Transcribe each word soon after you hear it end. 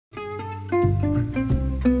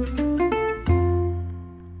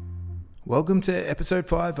Welcome to episode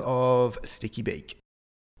 5 of Sticky Beak.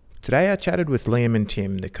 Today I chatted with Liam and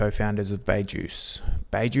Tim, the co-founders of Bay Juice.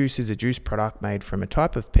 Bay Juice is a juice product made from a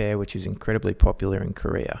type of pear which is incredibly popular in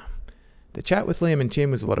Korea. The chat with Liam and Tim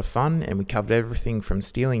was a lot of fun, and we covered everything from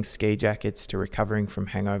stealing ski jackets to recovering from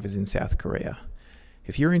hangovers in South Korea.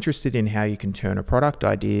 If you're interested in how you can turn a product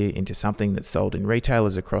idea into something that's sold in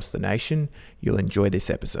retailers across the nation, you'll enjoy this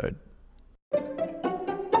episode.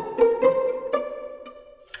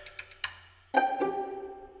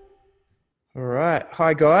 All right.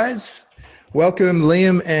 Hi, guys. Welcome,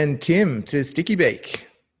 Liam and Tim, to Sticky Beak.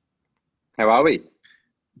 How are we?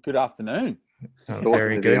 Good afternoon.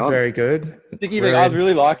 Very good, very good. Sticky Beak, I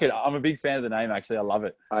really like it. I'm a big fan of the name, actually. I love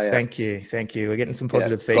it. Oh, yeah. Thank you. We're getting some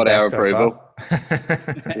positive feedback. Got our so approval.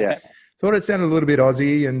 Far. Yeah. Thought it sounded a little bit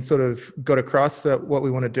Aussie and sort of got across what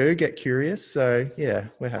we want to do, get curious. So, yeah,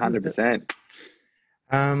 we're happy 100%.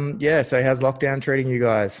 So how's lockdown treating you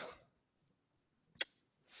guys?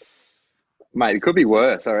 Mate, it could be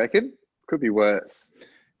worse, I reckon. Could be worse.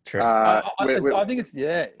 True. I think it's,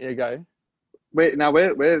 go.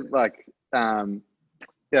 We're like,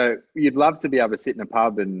 you'd love to be able to sit in a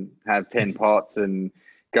pub and have 10 pots and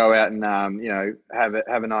go out and, have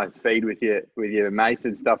a nice feed with your mates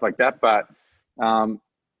and stuff like that. But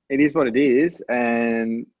it is what it is.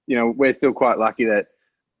 And, we're still quite lucky that,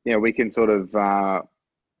 we can sort of,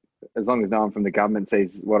 as long as no one from the government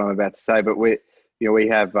sees what I'm about to say, but we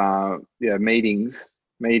have meetings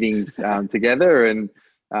together, and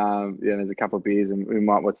there's a couple of beers and we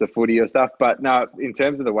might watch the footy or stuff. But no, in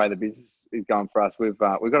terms of the way the business is going for us, we've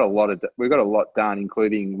got a lot done,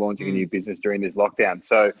 including launching a new business during this lockdown.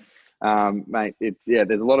 So, mate,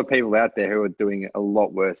 there's a lot of people out there who are doing it a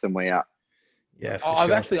lot worse than we are. Yeah,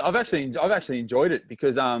 I've actually enjoyed it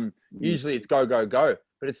because usually it's go,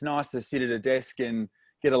 but it's nice to sit at a desk and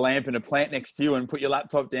get a lamp and a plant next to you and put your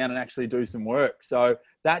laptop down and actually do some work. So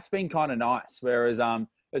that's been kind of nice. Whereas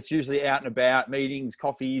it's usually out and about, meetings,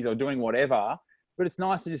 coffees, or doing whatever. But it's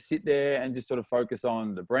nice to just sit there and just sort of focus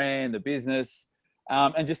on the brand, the business,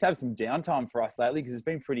 and just have some downtime for us lately, because it's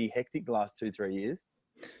been pretty hectic the last 2-3 years.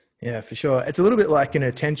 Yeah, for sure. It's a little bit like an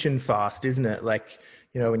attention fast, isn't it? Like,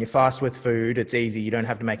 when you fast with food, it's easy. You don't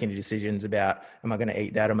have to make any decisions about, am I going to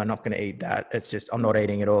eat that? Am I not going to eat that? It's just, I'm not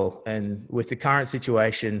eating at all. And with the current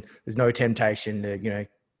situation, there's no temptation to,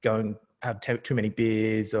 go and have too many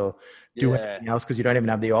beers or do anything else, because you don't even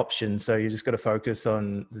have the option. So you just got to focus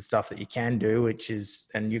on the stuff that you can do,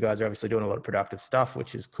 and you guys are obviously doing a lot of productive stuff,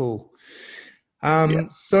 which is cool.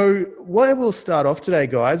 So where we'll start off today,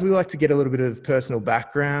 guys, we like to get a little bit of personal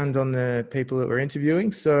background on the people that we're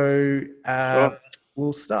interviewing. So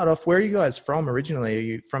we'll start off. Where are you guys from originally? Are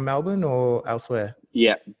you from Melbourne or elsewhere?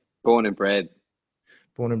 Yeah, born and bred.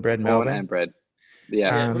 Born and bred Melbourne. Born and bred.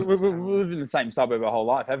 Yeah. We've lived in the same suburb our whole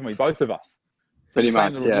life, haven't we? Both of us. Pretty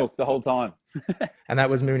much, Look, the whole time. And that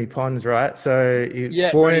was Moonee Ponds, right? So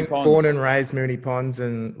born and raised Moonee Ponds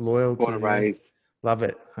and loyal born to and raised. Love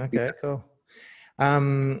it. Okay, cool.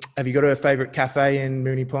 Have you got a favourite cafe in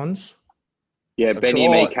Moonee Ponds? Yeah, Benny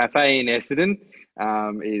and Me Cafe in Essendon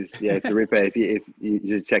it's a ripper. If you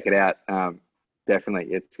just check it out,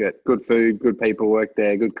 definitely. It's got good food, good people work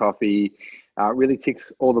there, good coffee. Really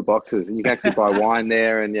ticks all the boxes, and you can actually buy wine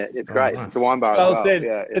there, and it's great. Nice. It's a wine bar. Well said.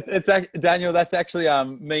 Yeah, it's Daniel. That's actually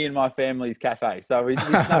me and my family's cafe. So we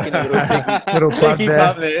snuck in a little plug cheeky there.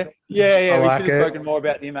 pub there. Yeah. I We like should have it. spoken more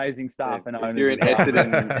about the amazing staff and owners. If you're in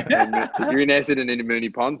Essendon and in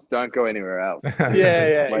Moonee Ponds, don't go anywhere else.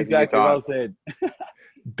 Yeah, exactly. Well said.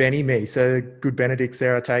 Benny Me. So good Benedict's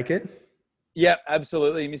there, I take it. Yeah,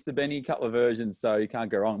 absolutely. Mr. Benny, a couple of versions, so you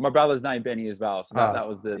can't go wrong. My brother's named Benny as well, so that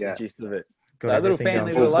was the gist of it. Got a little everything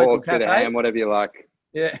family, going. little local Pork, bit of cafe. ham, whatever you like.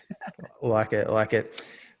 Yeah. Like it.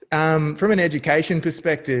 From an education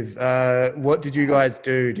perspective, what did you guys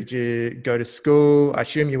do? Did you go to school? I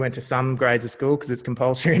assume you went to some grades of school because it's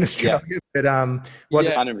compulsory in Australia. Yeah. But what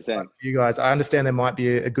did 100%. you guys? I understand there might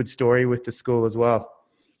be a good story with the school as well.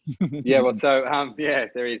 There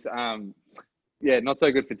is. Not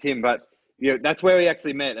so good for Tim, but that's where we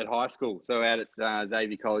actually met at high school. So out at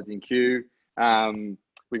Xavier College in Kew.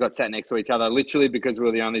 We got sat next to each other literally because we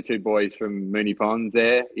were the only two boys from Moonee Ponds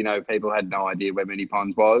there. People had no idea where Moonee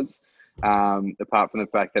Ponds was, apart from the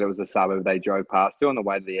fact that it was a suburb they drove past to on the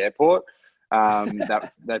way to the airport.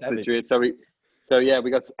 That's the truth.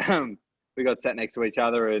 We got sat next to each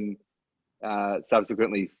other and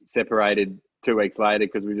subsequently separated 2 weeks later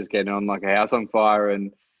because we were just getting on like a house on fire.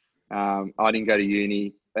 And I didn't go to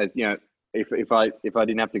uni, as if I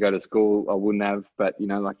didn't have to go to school, I wouldn't have. But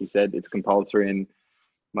like you said, it's compulsory, and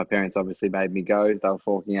my parents obviously made me go. They were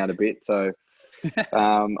forking out a bit, so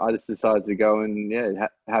I just decided to go and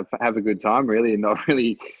have a good time really, and not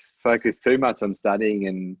really focus too much on studying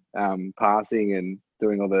and passing and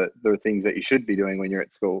doing all the things that you should be doing when you're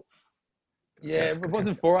at school. Yeah, it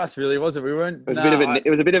wasn't for us really, was it? We weren't. It was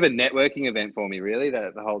a bit of a networking event for me, really.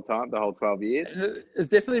 The whole 12 years. It's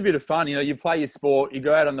definitely a bit of fun. You know, you play your sport, you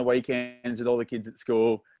go out on the weekends with all the kids at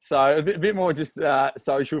school. So a bit more just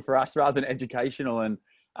social for us rather than educational. And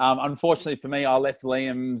unfortunately for me, I left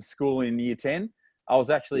Liam's school in year 10. I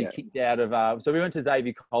was actually kicked out of. So we went to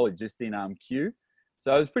Xavier College just in Kew.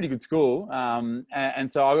 So it was a pretty good school.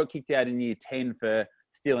 And so I got kicked out in year 10 for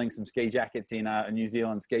stealing some ski jackets in a New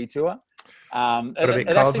Zealand ski tour. Got a bit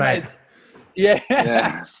cold, mate. Yeah.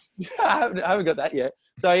 I haven't got that yet.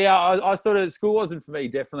 So I sort of, school wasn't for me,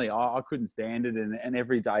 definitely. I couldn't stand it, and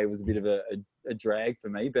every day was a bit of a drag for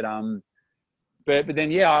me. But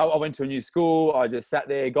then I went to a new school. I just sat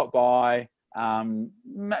there, got by,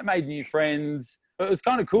 made new friends. It was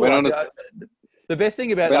kind of cool. The best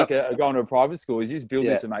thing about going to a private school is you just build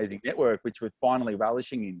this amazing network, which we're finally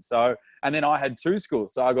relishing in. So, and then I had 2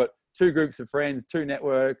 schools. So I got 2 groups of friends, 2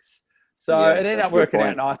 networks. So it ended up working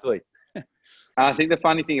out nicely. I think the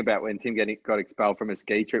funny thing about when Tim got expelled from a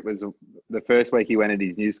ski trip was the first week he went at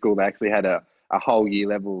his new school, they actually had a whole year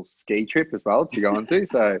level ski trip as well to go on to.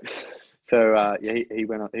 He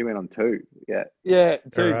went on 2. Yeah,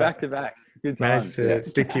 2 right. back to back. Good Managed times. to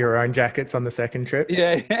stick to your own jackets on the second trip.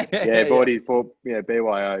 Bought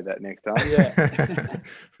BYO that next time. Yeah.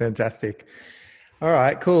 Fantastic. All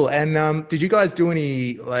right, cool. And did you guys do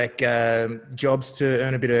any jobs to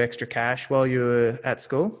earn a bit of extra cash while you were at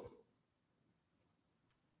school?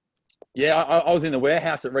 Yeah, I was in the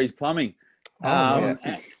warehouse at Rees Plumbing. Yes.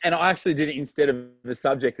 And I actually did it instead of a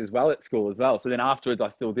subject as well at school as well. So then afterwards I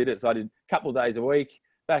still did it. So I did a couple of days a week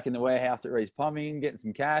back in the warehouse at Rees Plumbing, getting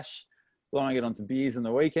some cash, blowing it on some beers on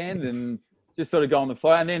the weekend and just sort of go on the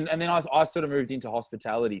flow. And then I sort of moved into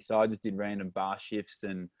hospitality. So I just did random bar shifts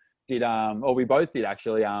and did, we both did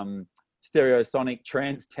actually, Stereosonic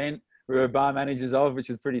Trance Tent. We were bar managers of, which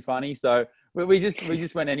is pretty funny. So we just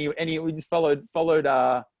went we just followed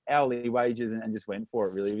hourly wages and just went for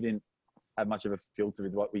it really. We didn't have much of a filter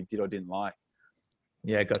with what we did or didn't like.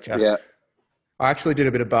 Yeah, gotcha. Yeah. I actually did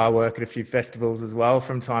a bit of bar work at a few festivals as well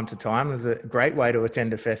from time to time. It was a great way to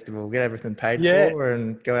attend a festival, get everything paid for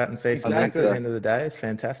and go out and see some acts at the end of the day. It's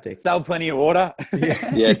fantastic. Sell plenty of water.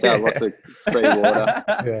 Sell lots of free water.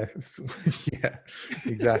 Yeah,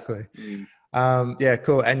 exactly.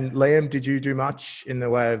 Cool. And Liam, did you do much in the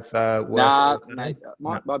way of work? Nah, mate.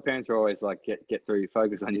 My parents were always like, get through,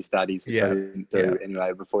 focus on your studies, which I didn't do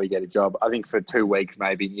anyway before you get a job. I think for 2 weeks,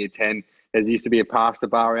 maybe in year 10, there used to be a pasta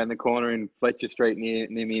bar around the corner in Fletcher Street near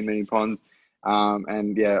me in Moonee Ponds.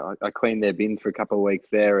 I cleaned their bins for a couple of weeks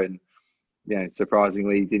there and,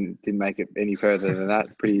 surprisingly didn't make it any further than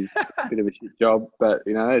that. Pretty bit of a shit job, but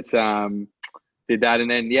it's did that. And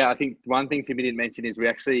then, I think one thing Timmy didn't mention is we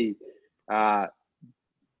actually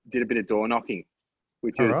did a bit of door knocking,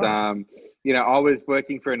 which was, I was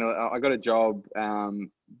working I got a job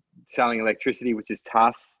selling electricity, which is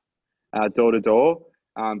tough, door to door.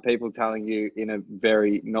 People telling you in a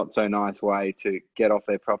very not so nice way to get off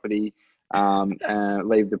their property,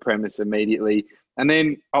 leave the premise immediately. And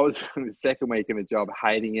then I was in the second week in the job,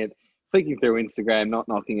 hating it, flicking through Instagram, not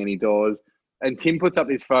knocking any doors. And Tim puts up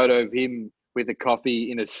this photo of him with a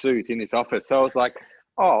coffee in a suit in his office. So I was like,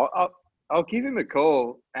 I'll give him a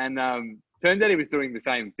call. And turned out he was doing the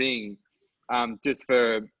same thing just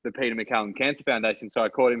for the Peter McCallum Cancer Foundation. So I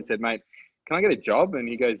called him and said, mate, can I get a job? And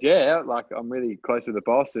he goes, yeah, I'm really close with the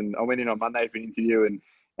boss. And I went in on Monday for an interview and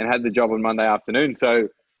had the job on Monday afternoon. So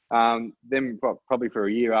then probably for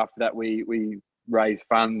a year after that, we raised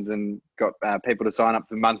funds and got people to sign up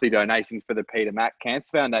for monthly donations for the Peter Mac Cancer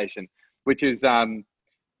Foundation, which is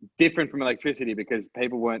different from electricity because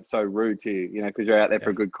people weren't so rude to you, because you're out there for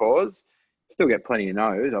a good cause. Still get plenty of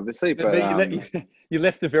no's, obviously. But you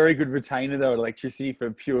left a very good retainer, though, at electricity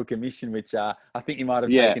for pure commission, which I think you might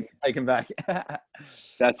have taken back.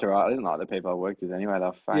 That's all right. I didn't like the people I worked with anyway.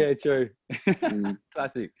 They're fun. Yeah, true.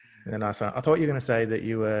 Classic. Yeah, nice one. I thought you were going to say that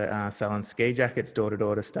you were selling ski jackets door to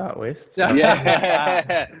door to start with. So.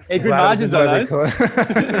 Yeah. Good margins on those.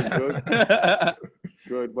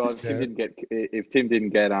 Good. Well, if Tim didn't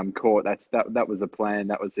get caught, that was the plan.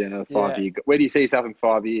 That was in a 5 year. Where do you see yourself in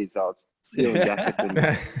 5 years? I was stealing jackets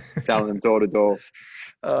and selling them door to door.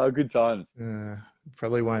 Oh, good times.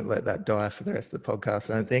 Probably won't let that die for the rest of the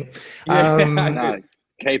podcast, I don't think. No,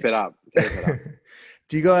 keep it up.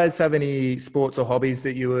 Do you guys have any sports or hobbies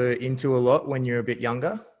that you were into a lot when you were a bit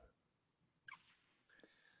younger?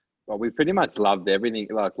 Well, we pretty much loved everything.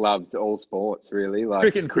 Like loved all sports, really. Like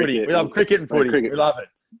Cricket and footy. We love cricket and footy. cricket. We love it.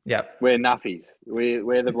 Yeah. We're nuffies.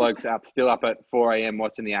 We're the blokes still up at 4 a.m.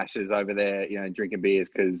 watching the Ashes over there, drinking beers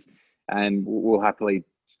and we'll happily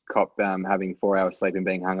cop having 4 hours sleep and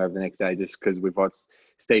being hungover the next day just because we've watched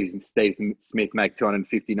Steve Smith make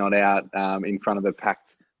 250 not out in front of the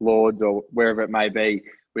packed Lords or wherever it may be.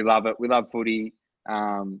 We love it. We love footy.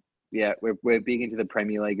 We're big into the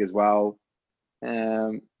Premier League as well.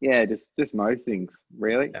 Just most things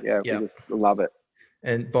really. We just love it.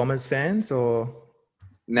 And Bombers fans or?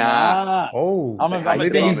 Nah. Oh, I'm a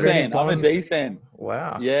D fan. I'm a D fan.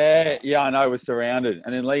 Wow. Yeah, I know. We're surrounded.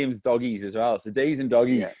 And then Liam's doggies as well. So D's and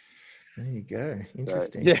doggies. Yeah. There you go.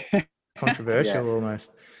 Interesting. Yeah. Controversial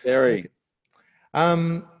almost. Very.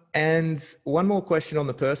 And one more question on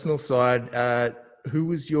the personal side. Who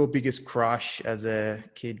was your biggest crush as a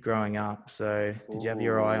kid growing up? So did you have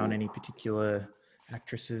your eye on any particular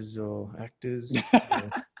actresses or actors?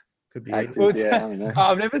 Could be actors, well, I don't know.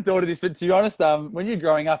 I've never thought of this, but to be honest, when you're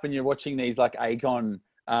growing up and you're watching these like Akon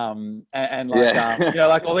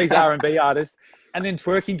like all these R&B artists, and then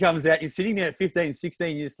twerking comes out, you're sitting there at 15,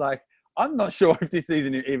 16, you're just like, I'm not sure if this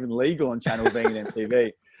isn't even legal on Channel V and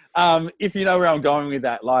MTV. If you know where I'm going with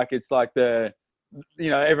that, like it's like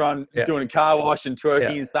everyone doing a car wash and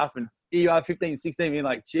twerking and stuff, and here you are 15, 16, being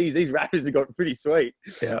like, geez, these rappers have got pretty sweet.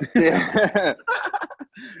 Yeah.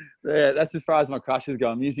 Yeah, that's as far as my crushes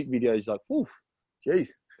go. Music videos, like, oof,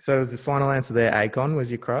 geez. So was the final answer there, Akon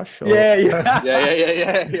was your crush? Or? Yeah.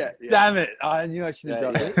 Yeah. Damn it. I knew I should have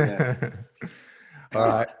done it. Yeah. All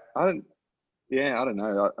right. I don't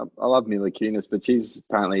know. I love Mila Kunis, but she's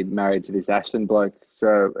apparently married to this Ashton bloke.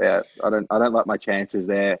 So I don't like my chances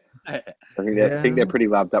there. I think they're pretty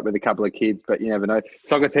loved up with a couple of kids, but you never know.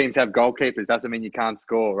 Soccer teams have goalkeepers, doesn't mean you can't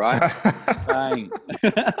score, right? Bang.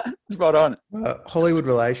 Spot on. Hollywood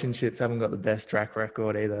relationships haven't got the best track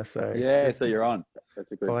record either. So so you're on.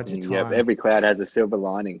 That's a good bide thing. your time. Yeah, every cloud has a silver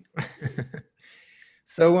lining.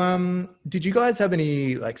 So, did you guys have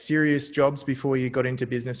any like serious jobs before you got into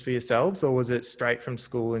business for yourselves, or was it straight from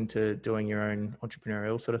school into doing your own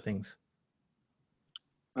entrepreneurial sort of things?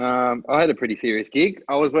 I had a pretty serious gig.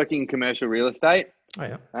 I was working in commercial real estate. Oh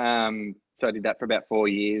yeah. So I did that for about 4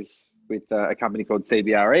 years with a company called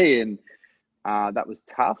CBRE, and that was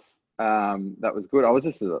tough. That was good. I was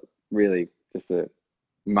just a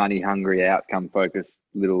money hungry, outcome focused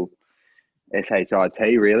little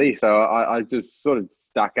SHIT really. So I just sort of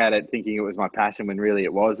stuck at it thinking it was my passion when really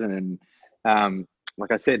it wasn't. And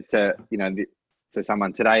like I said to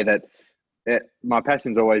someone today that my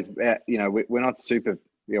passion's always, we're not super,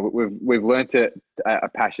 we've learnt a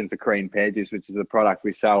passion for Korean pear juice, which is a product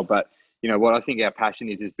we sell. But, what I think our passion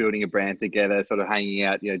is building a brand together, sort of hanging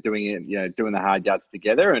out, doing it, doing the hard yards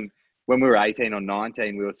together. And when we were 18 or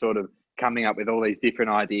 19, we were sort of coming up with all these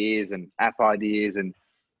different ideas and app ideas,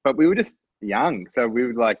 but we were just young. So we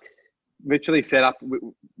would like literally set up, we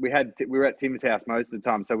were at Tim's house most of the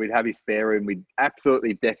time. So we'd have his spare room. We'd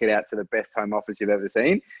absolutely deck it out to the best home office you've ever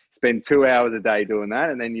seen, spend 2 hours a day doing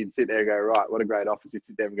that. And then you'd sit there and go, right, what a great office. You'd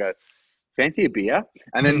sit there and go, fancy a beer?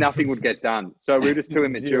 And then nothing would get done. So we were just too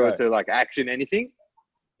immature to like action anything.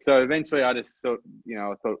 So eventually I just thought,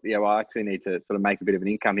 I actually need to sort of make a bit of an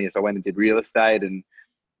income here. So I went and did real estate and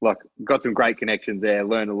like got some great connections there,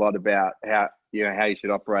 learned a lot about how you should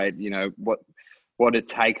operate, what it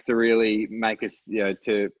takes to really make us,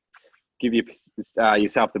 to give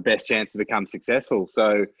yourself the best chance to become successful.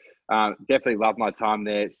 So definitely love my time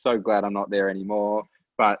there. So glad I'm not there anymore.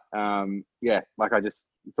 But like I just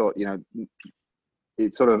thought,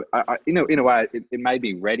 it sort of, in a way, it made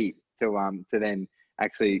me ready to then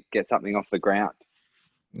actually get something off the ground.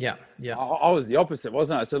 Yeah. I was the opposite,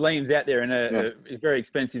 wasn't I? So Liam's out there in a very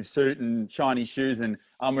expensive suit and shiny shoes, and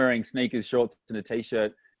I'm wearing sneakers, shorts, and a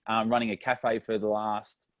t-shirt, running a cafe for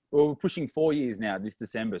we're pushing 4 years now this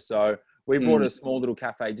December. So we bought a small little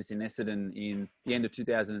cafe just in Essendon in the end of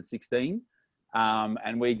 2016.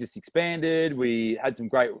 And we just expanded. We had some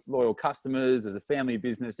great loyal customers as a family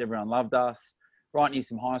business. Everyone loved us right near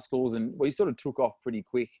some high schools, and we sort of took off pretty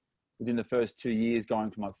quick within the first 2 years, going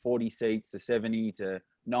from like 40 seats to 70 to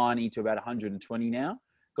 90 to about 120 now.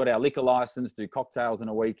 Got our liquor license, do cocktails on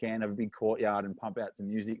a weekend, have a big courtyard and pump out some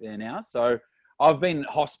music there now. So I've been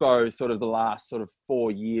hospo sort of the last sort of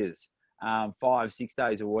 4 years, 5-6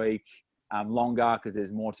 days a week, longer because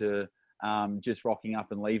there's more to just rocking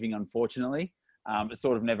up and leaving, unfortunately. It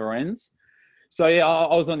sort of never ends. So yeah,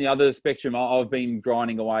 I was on the other spectrum. I've been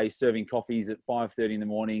grinding away, serving coffees at 5:30 in the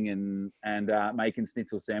morning and making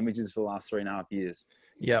schnitzel sandwiches for the last 3.5 years.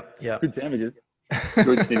 Yep. Good sandwiches.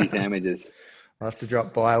 Good snitty sandwiches. I'll have to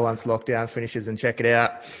drop by once lockdown finishes and check it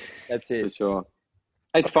out. That's For it. sure.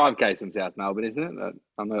 It's 5K from South Melbourne, isn't it?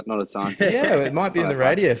 I'm not a scientist. Yeah, it might be in the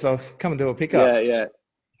radius. I'll come and do a pickup. Yeah.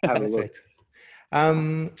 Have a look.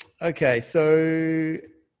 Perfect. Okay, so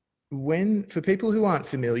for people who aren't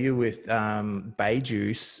familiar with Bay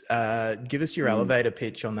Juice, give us your elevator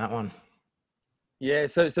pitch on that one. Yeah,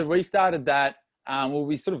 so we started that. Well,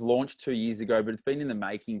 we sort of launched 2 years ago, but it's been in the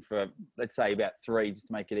making for, let's say, about 3, just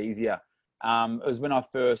to make it easier. It was when I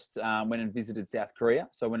first went and visited South Korea.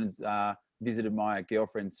 So I went and visited my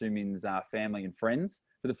girlfriend Sumin's family and friends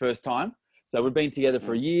for the first time. So we'd been together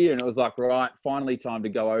for a year, and it was like, right, finally time to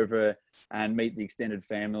go over and meet the extended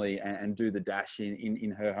family and do the dash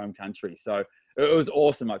in her home country. So it was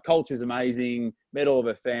awesome. Like, culture's amazing, met all of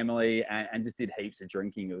her family, and just did heaps of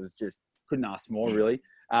drinking. It was just, couldn't ask more, really.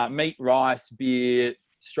 Meat, rice, beer,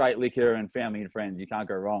 straight liquor, and family and friends. You can't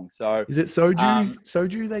go wrong. So is it soju?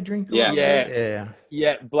 Soju they drink? Yeah.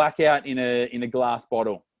 Blackout in a glass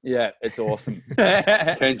bottle. Yeah, it's awesome.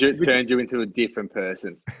 Turns you into a different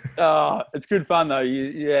person. Oh, it's good fun though.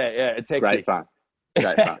 It's hectic. Great fun.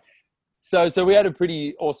 So we had a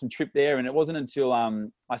pretty awesome trip there, and it wasn't until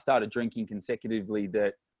I started drinking consecutively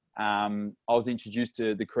that I was introduced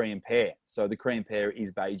to the Korean pear. So the Korean pear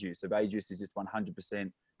is Bay Juice. So Bay Juice is just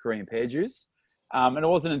 100% Korean pear juice. And it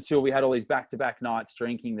wasn't until we had all these back-to-back nights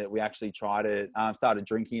drinking that we actually tried it, started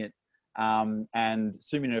drinking it. And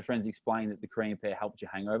Sumin and her friends explained that the Korean pear helped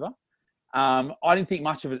your hangover. I didn't think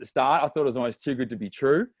much of it at the start. I thought it was almost too good to be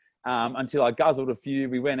true. Until I guzzled a few.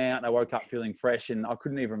 We went out and I woke up feeling fresh, and I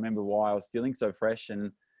couldn't even remember why I was feeling so fresh.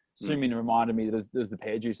 And Sumin reminded me that there's the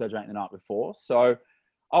pear juice I drank the night before. So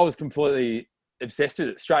I was completely obsessed with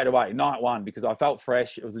it straight away, night one, because I felt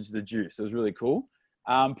fresh. It was just the juice. It was really cool.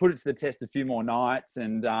 Put it to the test a few more nights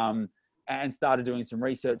and started doing some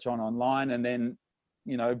research online. And then,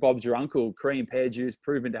 Bob's your uncle, Korean pear juice,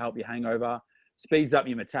 proven to help your hangover, speeds up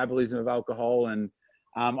your metabolism of alcohol. And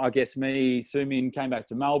I guess Sumin came back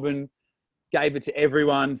to Melbourne, gave it to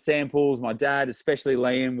everyone, samples, my dad, especially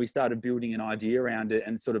Liam. We started building an idea around it,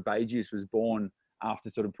 and sort of Bay Juice was born after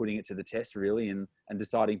sort of putting it to the test, really, and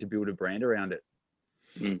deciding to build a brand around it.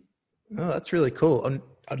 Oh, that's really cool.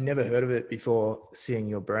 I've never heard of it before seeing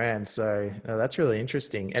your brand. So that's really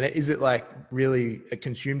interesting. And is it like really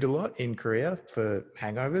consumed a lot in Korea for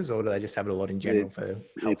hangovers, or do they just have it a lot in general for health?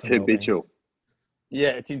 It's habitual. Yeah,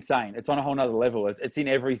 it's insane. It's on a whole nother level. It's in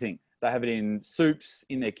everything. They have it in soups,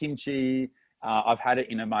 in their kimchi. I've had it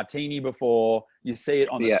in a martini before. You see it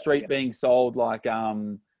on the street being sold like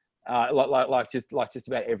just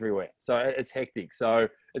about everywhere. So it's hectic. So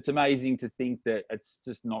it's amazing to think that it's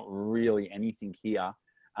just not really anything here.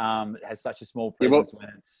 It has such a small presence when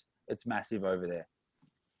it's massive over there.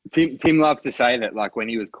 Tim loves to say that, like, when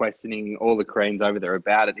he was questioning all the Koreans over there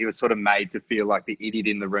about it, he was sort of made to feel like the idiot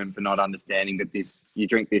in the room for not understanding that you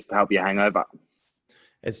drink this to help you hangover.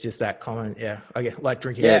 It's just that common. Yeah. I get like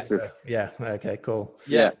drinking. Yeah. Okay, cool.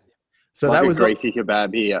 Yeah. So like that was greasy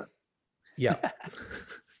kebab here. Yeah.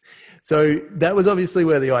 So that was obviously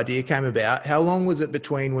where the idea came about. How long was it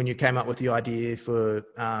between when you came up with the idea for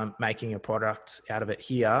making a product out of it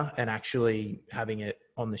here and actually having it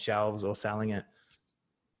on the shelves or selling it?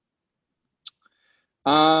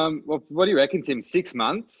 Well, what do you reckon, Tim? 6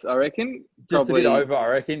 months, I reckon. Just a bit over, I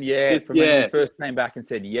reckon. Yeah. When we first came back and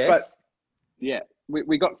said yes. But,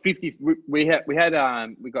 we got 50. We got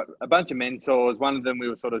a bunch of mentors. One of them, we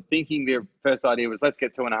were sort of thinking their first idea was, let's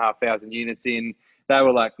get 2,500 units in. They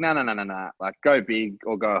were like, no. Like, go big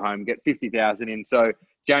or go home. Get 50,000 in. So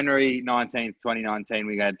January 19th, 2019,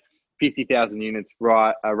 we had 50,000 units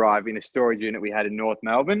arrive in a storage unit we had in North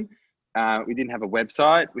Melbourne. We didn't have a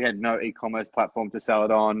website. We had no e-commerce platform to sell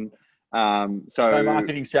it on. So no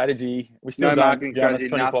marketing strategy. We still no don't. Marketing strategy.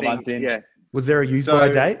 24 nothing. months in. Yeah. Was there a use-by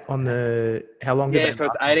date on how long? Yeah, so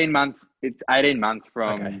it's 18 months. It's 18 months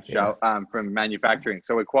from from manufacturing.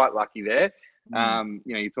 So we're quite lucky there.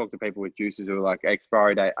 You talk to people with juices who are like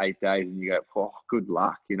expiry date 8 days, and you go, "Oh, good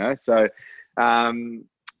luck," So,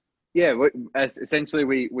 essentially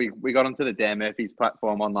we got onto the Dan Murphy's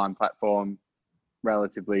online platform,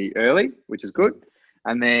 relatively early, which is good.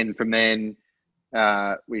 And then from then,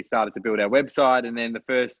 we started to build our website. And then the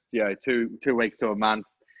first, 2 weeks to a month,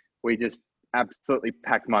 we just absolutely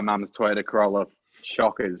packed my mum's Toyota Corolla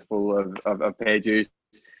shockers full of pear juice.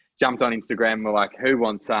 Jumped on Instagram. We're like, who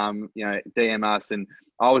wants some? DM us. And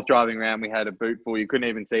I was driving around. We had a boot full. You couldn't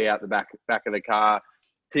even see out the back of the car.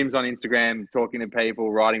 Tim's on Instagram talking to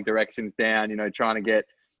people, writing directions down. Trying to get.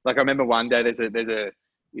 Like, I remember one day there's an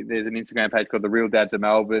Instagram page called The Real Dads of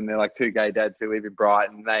Melbourne. They're like 2 gay dads who live in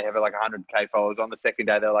Brighton. They have like 100K followers. On the second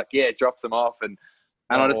day, they're like, yeah, drops them off. And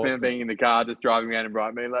And Oh, I just remember awesome. being in the car, just driving around in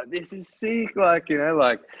Brighton, being like, "This is sick!" Like,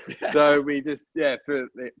 like. So we just, for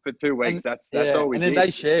 2 weeks, And that's yeah, all we and then did.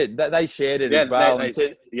 they shared it Yeah, as well, and they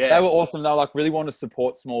said they yeah, were awesome. They were like, really want to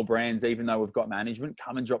support small brands, even though we've got management.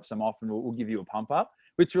 Come and drop some off, and we'll give you a pump up.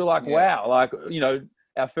 Which we're like, yeah, wow, like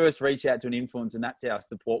our first reach out to an influencer, and that's our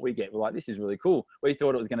support we get. We're like, this is really cool. We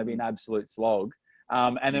thought it was going to be an absolute slog,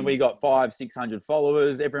 and then we got 500-600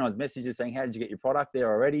 followers. Everyone's messages saying, "How did you get your product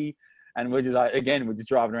there already?" And we're just like, again, we're just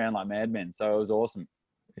driving around like madmen. So it was awesome.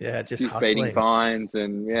 Yeah, just beating hustling. fines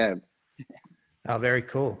and yeah. Oh, very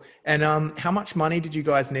cool. And how much money did you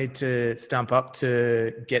guys need to stump up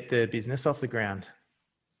to get the business off the ground?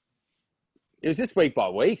 It was just week by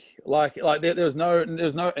week. Like there was no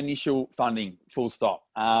initial funding, full stop.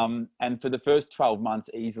 And for the first 12 months,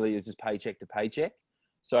 easily it was just paycheck to paycheck.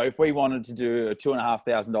 So if we wanted to do a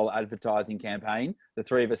 $2,500 advertising campaign, the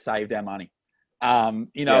three of us saved our money.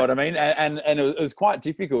 You know what I mean? And it was quite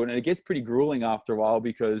difficult, and it gets pretty grueling after a while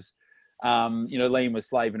because, Liam was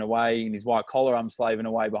slaving away in his white collar. I'm slaving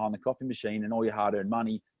away behind the coffee machine, and all your hard-earned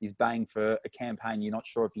money is bang for a campaign you're not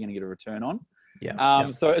sure if you're going to get a return on. Yeah.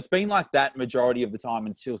 So it's been like that majority of the time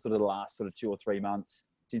until sort of the last sort of 2 or 3 months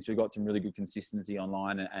since we got some really good consistency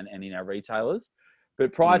online and in our retailers.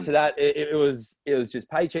 But prior to that, it was just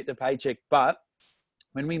paycheck to paycheck. But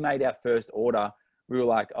when we made our first order, we were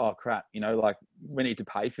like, oh crap, like we need to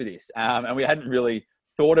pay for this. And we hadn't really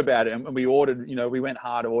thought about it. And we ordered, we went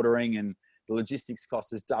hard ordering, and the logistics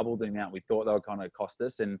cost us double the amount we thought they were kind of cost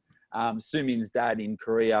us. And Sumin's dad in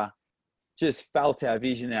Korea just felt our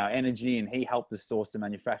vision, our energy, and he helped us source the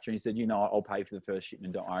manufacturer. He said, I'll pay for the first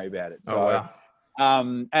shipment. Don't worry about it. So, oh,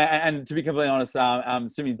 wow. And to be completely honest,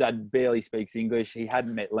 Sumi's dad barely speaks English. He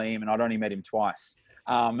hadn't met Liam, and I'd only met him twice.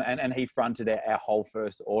 And he fronted our whole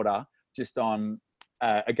first order just on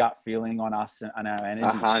a gut feeling on us and our energy. A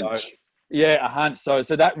hunch. So, a hunch. So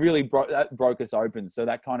that really broke us open. So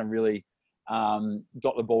that kind of really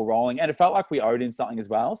got the ball rolling, and it felt like we owed him something as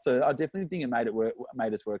well. So I definitely think it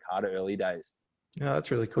made us work harder early days. Yeah,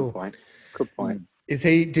 that's really cool. Good point.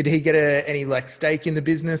 Did he get any like stake in the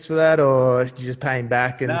business for that, or did you just pay him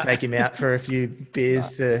back and take him out for a few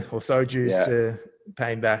beers or soju's to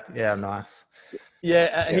pay him back? Yeah, nice.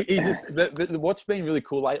 Yeah, he's just. But what's been really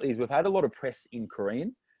cool lately is we've had a lot of press in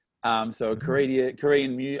Korean. So a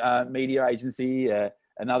Korean media agency,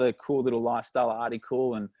 another cool little lifestyle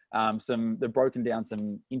article, and they've broken down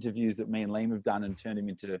some interviews that me and Liam have done and turned them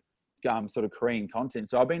into sort of Korean content.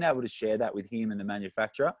 So I've been able to share that with him and the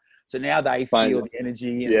manufacturer. So now they feel the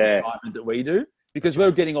energy and the excitement that we do, because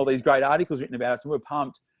we're getting all these great articles written about us and we're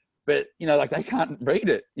pumped, but they can't read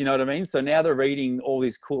it. You know what I mean? So now they're reading all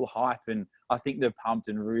this cool hype, and I think they're pumped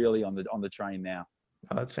and really on the train now.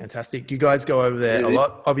 Oh, that's fantastic. Do you guys go over there a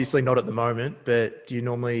lot? Obviously not at the moment, but do you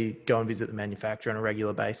normally go and visit the manufacturer on a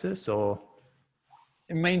regular basis, or?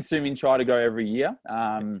 Me and Sumin try to go every year,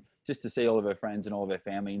 just to see all of her friends and all of her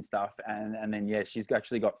family and stuff. And then, she's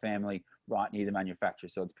actually got family right near the manufacturer,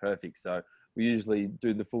 so it's perfect. So we usually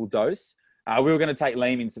do the full dose. We were going to take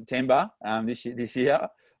Liam in September this year,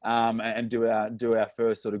 and do our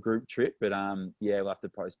first sort of group trip, but we'll have to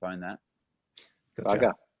postpone that. Gotcha. Okay.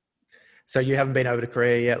 So you haven't been over to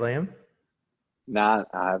Korea yet, Liam? No,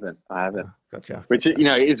 I haven't. Oh, gotcha. Which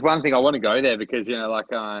is one thing I want to go there because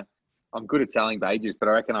I'm good at selling Baijius, but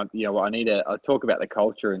I reckon I talk about the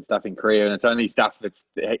culture and stuff in Korea, and it's only stuff that's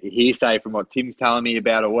hearsay from what Tim's telling me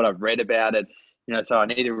about or what I've read about it. So I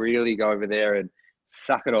need to really go over there and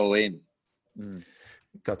suck it all in.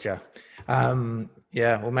 Gotcha.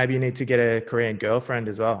 Well, maybe you need to get a Korean girlfriend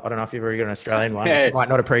as well. I don't know if you've already got an Australian one. You might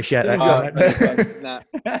not appreciate that. Well,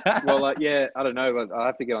 I don't know. I'll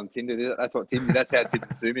have to get on Tinder. That's what Tinder. That's how Tim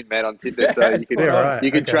and Sumin met on Tinder. So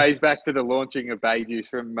you can trace back to the launching of Baijius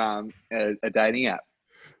from a dating app.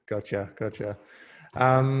 Gotcha.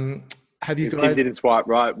 Have you if guys? Tim didn't swipe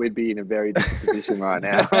right, we'd be in a very different position right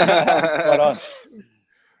now. Right on.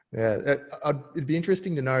 Yeah, it'd be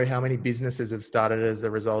interesting to know how many businesses have started as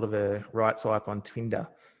a result of a right swipe on Tinder.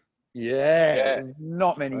 Yeah.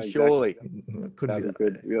 Not many, exactly. Surely. Could be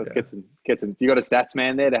good. We'll get some. Do you got a stats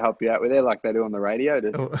man there to help you out with it, like they do on the radio?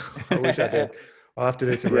 I wish I did. I'll have to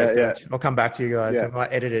do some research. I'll come back to you guys. I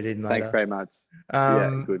might edit it in later. Thanks very much.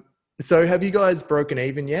 Good. So, have you guys broken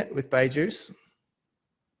even yet with Baijius?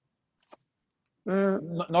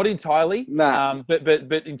 Not entirely. No.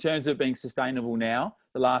 But in terms of being sustainable now,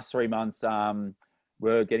 the last 3 months,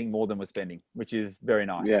 we're getting more than we're spending, which is very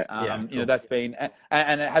nice. Cool. That's been,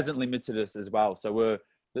 and it hasn't limited us as well. So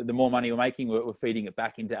the more money we're making, we're feeding it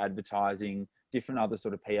back into advertising, different other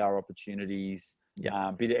sort of PR opportunities,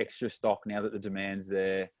 a bit of extra stock now that the demand's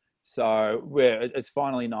there. So it's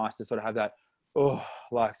finally nice to sort of have that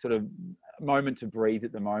like sort of moment to breathe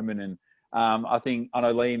at the moment. And I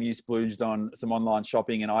know Liam, you splooged on some online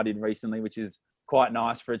shopping, and I did recently, which is quite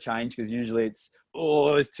nice for a change, because usually it's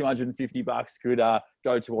 $250 could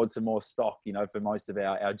go towards some more stock, for most of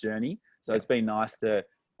our journey. So it's been nice to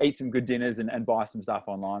eat some good dinners and buy some stuff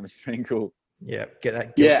online, which has been cool. Yeah, get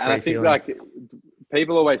that and I think feeling. like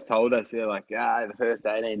people always told us, they're like, the first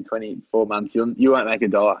 18, 24 months, you won't make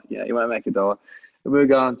 $1. You won't make $1. And we were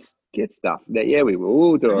going, get stuff. Yeah, we will.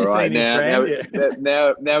 We'll do all right. Now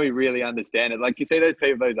we really understand it. Like, you see those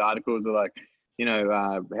people, those articles are like,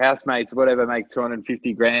 housemates, whatever, make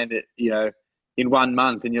 250 grand, in 1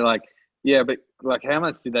 month. And you're like, yeah, but like, how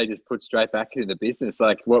much did they just put straight back into the business?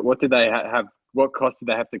 Like, what did they have? What costs did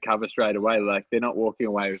they have to cover straight away? Like, they're not walking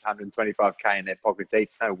away with 125K in their pockets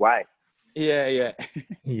each. No way. Yeah.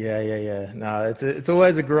 Yeah. No, it's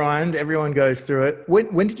always a grind. Everyone goes through it.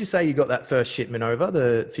 When did you say you got that first shipment over,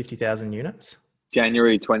 the 50,000 units?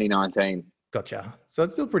 January 2019. Gotcha. So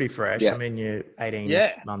it's still pretty fresh. Yeah. I mean, you're 18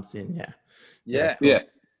 months in. Yeah. Cool. Yeah.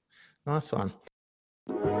 Nice one.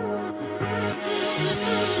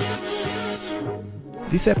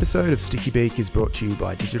 This episode of Sticky Beak is brought to you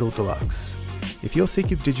by Digital Deluxe. If you're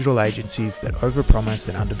sick of digital agencies that overpromise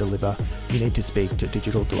and underdeliver, you need to speak to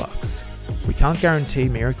Digital Deluxe. We can't guarantee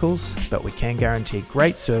miracles, but we can guarantee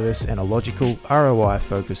great service and a logical,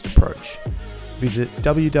 ROI-focused approach. Visit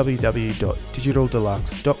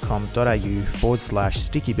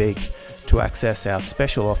www.digitaldeluxe.com.au/StickyBeak to access our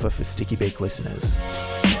special offer for Sticky Beak listeners.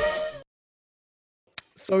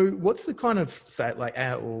 So what's the kind of,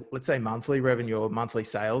 let's say monthly revenue or monthly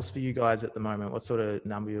sales for you guys at the moment? What sort of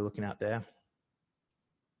number you're looking at there?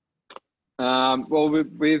 Well,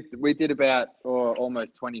 we did about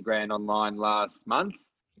almost 20 grand online last month.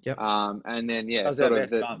 Yep. And then that was our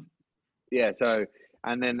best month. Yeah. So,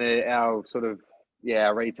 and then our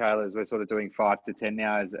retailers, we're sort of doing 5 to 10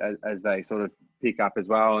 now as they sort of pick up as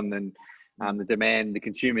well. And then the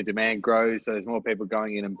consumer demand grows. So there's more people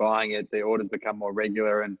going in and buying it. The orders become more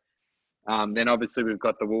regular. And then obviously we've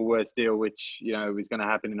got the Woolworths deal, which, is going to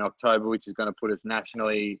happen in October, which is going to put us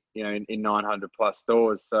nationally, in 900 plus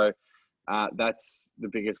stores. So that's the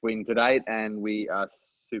biggest win to date. And we are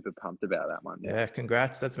super pumped about that one. Yeah,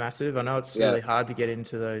 congrats. That's massive. I know it's really hard to get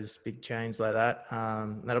into those big chains like that.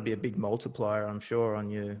 That'll be a big multiplier, I'm sure, on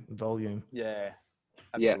your volume. Yeah.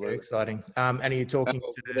 Absolutely. Yeah, very exciting. And are you talking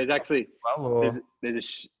to there's actually or?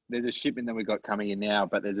 there's a shipment that we got coming in now,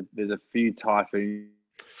 but there's a few typhoons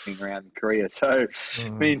around Korea. So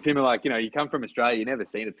me and Tim are like, you come from Australia, you've never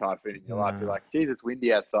seen a typhoon in your life. You're like, geez, it's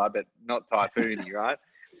windy outside, but not typhoony, right?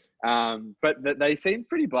 But they seem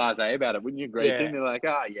pretty blasé about it. Wouldn't you agree, Tim? They're like,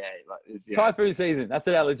 typhoon season. That's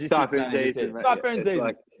what our logistics manager said. Typhoon season.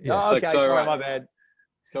 Like, sorry, my bad.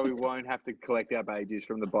 So we won't have to collect our babies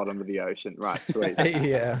from the bottom of the ocean. Right, sweet.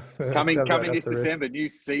 Yeah. Coming this December, new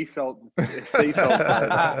sea salt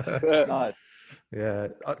flavor. Nice. Yeah,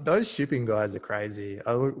 those shipping guys are crazy.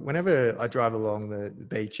 Whenever I drive along the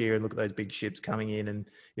beach here and look at those big ships coming in, and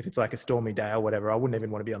if it's like a stormy day or whatever, I wouldn't even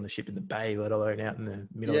want to be on the ship in the bay, let alone out in the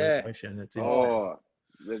middle of the ocean. It's insane. Oh,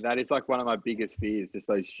 that is like one of my biggest fears, just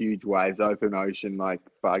those huge waves, open ocean, like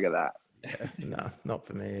bugger that. Yeah, no, not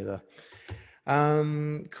for me either.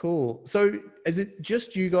 Cool. So is it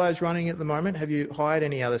just you guys running at the moment? Have you hired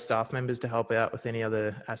any other staff members to help out with any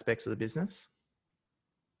other aspects of the business?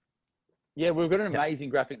 Yeah, we've got an amazing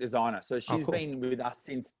graphic designer. So she's cool. been with us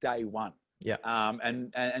since day one. Yeah.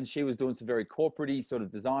 And she was doing some very corporate-y sort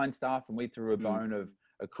of design stuff, and we threw a bone of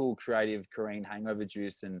a cool, creative Korean hangover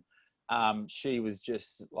juice, and she was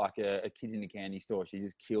just like a kid in a candy store. She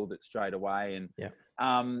just killed it straight away. And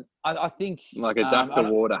I think like a duck to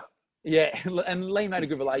water. Yeah, and Lee made a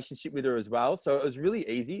good relationship with her as well. So it was really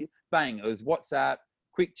easy. Bang, it was WhatsApp,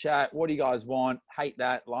 quick chat. What do you guys want? Hate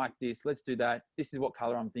that, like this, let's do that. This is what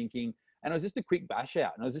color I'm thinking. And it was just a quick bash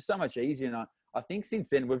out. And it was just so much easier. And I think since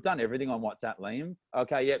then, we've done everything on WhatsApp, Liam.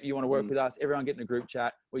 Okay, yep, you want to work with us? Everyone get in a group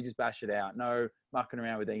chat. We just bash it out. No mucking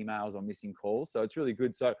around with emails or missing calls. So it's really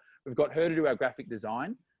good. So we've got her to do our graphic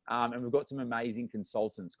design. And we've got some amazing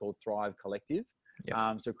consultants called Thrive Collective.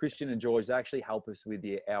 Yep. So Christian and George, they actually help us with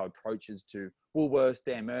our approaches to Woolworths,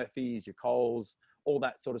 Dan Murphy's, your Coles, all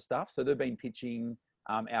that sort of stuff. So they've been pitching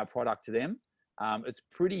our product to them. It's a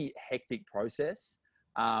pretty hectic process.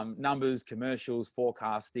 Numbers, commercials,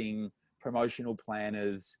 forecasting, promotional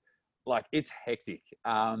planners, like it's hectic.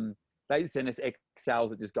 They send us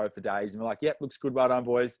Excels that just go for days, and we're like, yep, looks good, well done,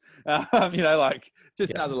 boys. Like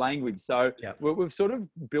just another language. So we've sort of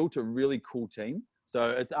built a really cool team.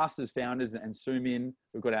 So it's us as founders and Sumin.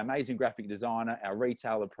 We've got our amazing graphic designer, our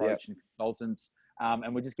retail approach and consultants.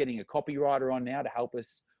 And we're just getting a copywriter on now to help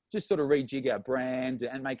us just sort of rejig our brand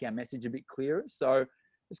and make our message a bit clearer. So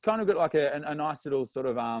it's kind of got like a nice little sort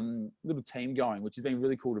of little team going, which has been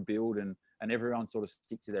really cool to build, and everyone sort of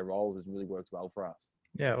stick to their roles has really worked well for us.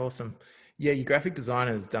 Yeah, awesome. Yeah, your graphic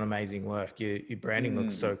designer has done amazing work. Your branding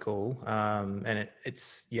looks so cool, and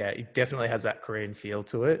it definitely has that Korean feel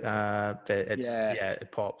to it. But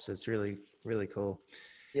it pops. It's really really cool.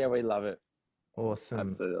 Yeah, we love it.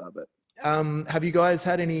 Awesome. Absolutely love it. Have you guys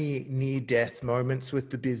had any near-death moments with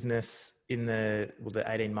the business in the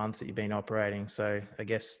 18 months that you've been operating? So I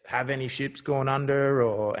guess, have any ships gone under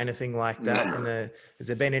or anything like that? Has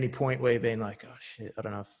there been any point where you've been like, oh shit, I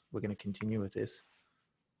don't know if we're going to continue with this?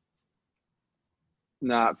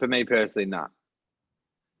 No, for me personally, no.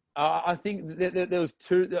 I think there was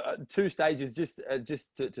two stages just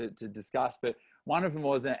to discuss, but one of them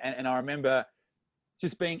was, and I remember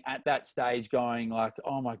just being at that stage going like,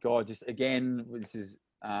 oh my God, just again, this is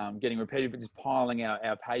getting repetitive, but just piling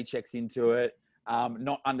our paychecks into it,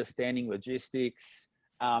 not understanding logistics,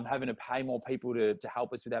 having to pay more people to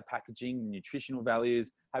help us with our packaging, nutritional values,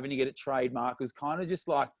 having to get it trademarked, was kind of just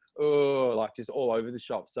like, just all over the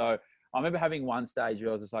shop. So I remember having one stage where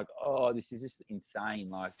I was just like, oh, this is just insane.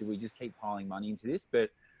 Like, do we just keep piling money into this? But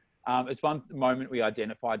it's one moment we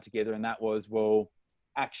identified together, and that was, well,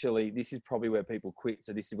 actually, this is probably where people quit.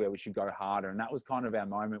 So this is where we should go harder. And that was kind of our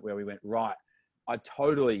moment where we went, right, I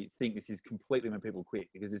totally think this is completely when people quit,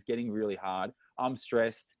 because it's getting really hard. I'm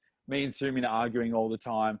stressed. Me and Sumin are arguing all the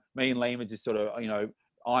time. Me and Liam are just sort of,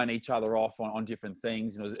 eyeing each other off on different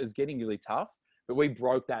things. And it was getting really tough. But we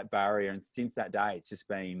broke that barrier. And since that day, it's just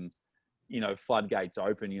been, floodgates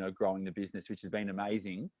open, growing the business, which has been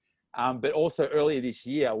amazing. But also earlier this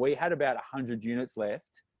year, we had about 100 units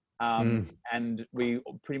left. And we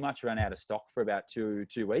pretty much ran out of stock for about two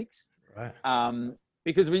weeks. Right.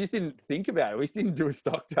 Because we just didn't think about it. We just didn't do a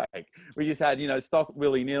stock take. We just had, stock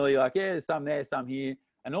willy-nilly, like, yeah, some there, some here.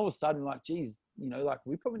 And all of a sudden, like, geez,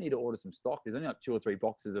 we probably need to order some stock. There's only like 2 or 3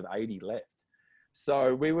 boxes of 80 left.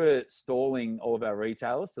 So we were stalling all of our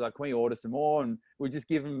retailers. So like, can we order some more? And we just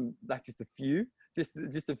give them like just a few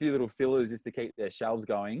little fillers just to keep their shelves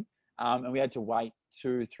going. And we had to wait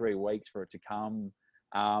 2-3 weeks for it to come.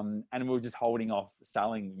 And we were just holding off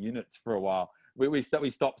selling units for a while. We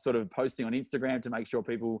stopped sort of posting on Instagram to make sure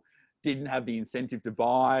people didn't have the incentive to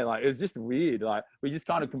buy. Like, it was just weird. Like, we just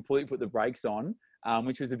kind of completely put the brakes on,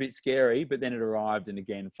 which was a bit scary, but then it arrived, and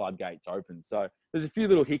again, floodgates opened. So there's a few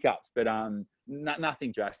little hiccups, but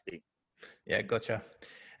nothing drastic. Yeah, gotcha.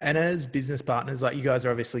 And as business partners, like, you guys are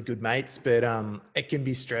obviously good mates, but it can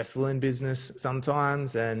be stressful in business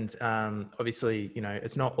sometimes. And obviously,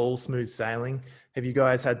 it's not all smooth sailing. Have you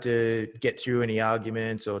guys had to get through any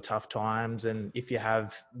arguments or tough times? And if you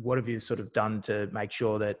have, what have you sort of done to make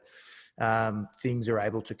sure that things are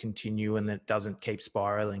able to continue and that it doesn't keep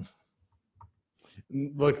spiraling?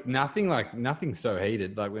 Look, nothing so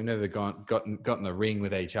heated. Like, we've never got in the ring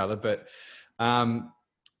with each other, but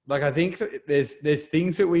like, I think there's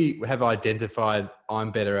things that we have identified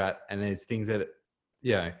I'm better at, and there's things that,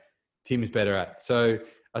 Tim's better at. So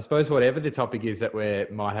I suppose whatever the topic is that we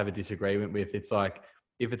might have a disagreement with, it's like,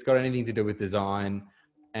 if it's got anything to do with design,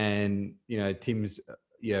 and, Tim's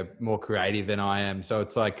more creative than I am. So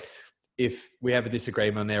it's like, if we have a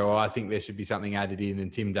disagreement there, or I think there should be something added in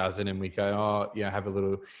and Tim doesn't, and we go, have a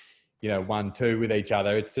little, 1-2 with each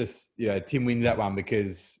other. It's just, Tim wins that one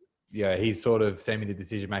because, he's sort of semi the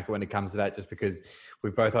decision maker when it comes to that, just because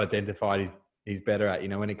we've both identified he's better at,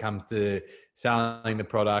 when it comes to selling the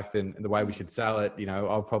product and the way we should sell it.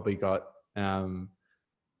 I've probably got, I'm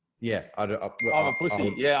a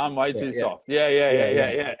pussy. I'm way too soft.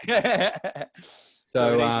 Yeah.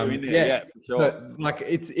 So, for sure. But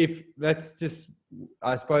like, that's just,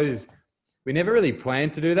 I suppose we never really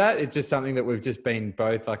planned to do that. It's just something that we've just been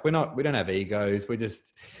both like, we don't have egos.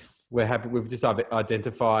 We're happy. We've just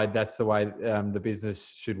identified that's the way the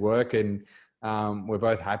business should work. And we're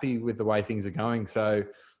both happy with the way things are going. So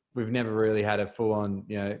we've never really had a full on,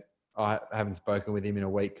 I haven't spoken with him in a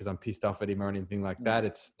week because I'm pissed off at him or anything like that.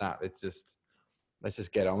 It's just, let's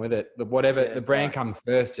just get on with it. The brand comes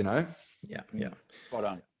first, Yeah. Spot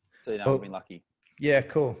on. So I've been lucky. Yeah,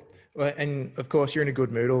 cool. Well, and of course, you're in a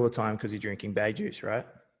good mood all the time because you're drinking bay juice, right?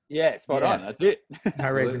 Yeah, spot on. That's it. No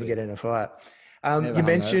reason to get in a fight. You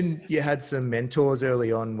mentioned you had some mentors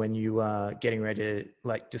early on when you were getting ready to,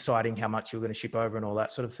 like, deciding how much you were going to ship over and all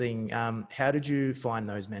that sort of thing. How did you find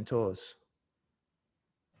those mentors?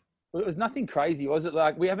 Well, it was nothing crazy, was it?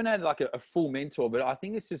 Like, we haven't had like a full mentor, but I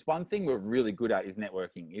think it's just one thing we're really good at is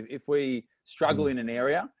networking. If we struggle in an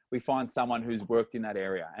area, we find someone who's worked in that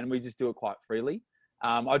area, and we just do it quite freely.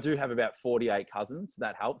 I do have about 48 cousins. So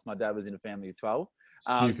that helps. My dad was in a family of 12.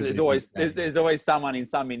 So there's always someone in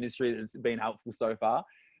some industry that's been helpful so far.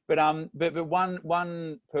 But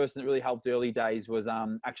one person that really helped early days was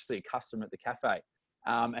actually a customer at the cafe.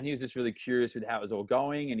 And he was just really curious with how it was all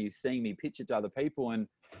going, and he's seeing me pitch it to other people. And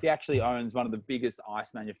he actually owns one of the biggest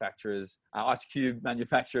ice cube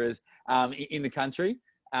manufacturers in the country.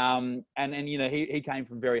 And you know, he came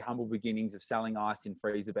from very humble beginnings of selling ice in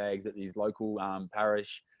freezer bags at his local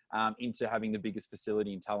parish into having the biggest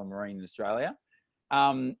facility in Tullamarine in Australia.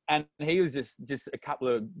 And he was just a couple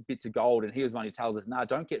of bits of gold. And he was one who tells us, no,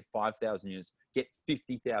 don't get 5,000 units, get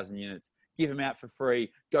 50,000 units. Give them out for free,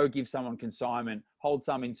 go give someone consignment, hold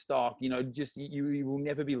some in stock. You know, just you will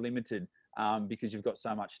never be limited because you've got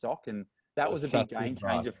so much stock. And that was a big game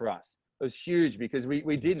changer for us. It was huge because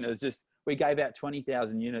we didn't. It was just, we gave out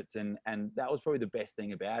 20,000 units. And that was probably the best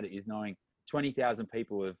thing about it, is knowing 20,000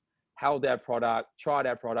 people have held our product, tried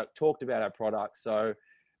our product, talked about our product. So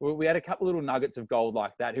we had a couple little nuggets of gold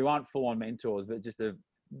like that, who aren't full-on mentors, but just have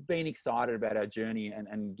been excited about our journey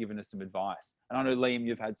and given us some advice. And I know, Liam,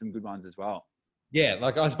 you've had some good ones as well. Yeah,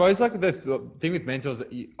 like I suppose like the thing with mentors,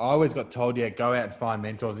 I always got told, yeah, go out and find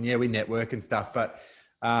mentors, and yeah, we network and stuff, but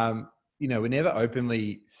you know, we're never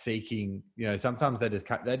openly seeking. You know, sometimes they just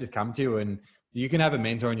come to you, and you can have a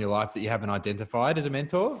mentor in your life that you haven't identified as a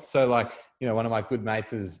mentor. So like, you know, one of my good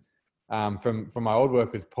mates was from my old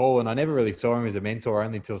work was Paul, and I never really saw him as a mentor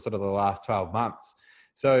only till sort of the last 12 months.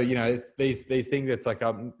 So, you know, it's these things that's like,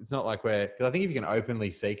 it's not like because I think if you can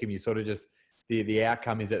openly seek them, you sort of just, the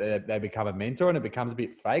outcome is that they become a mentor, and it becomes a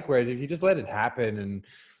bit fake. Whereas if you just let it happen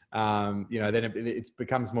and, you know, then it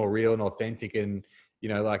becomes more real and authentic. And, you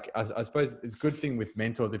know, like, I suppose it's a good thing with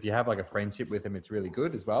mentors. If you have like a friendship with them, it's really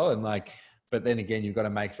good as well. And like, but then again, you've got to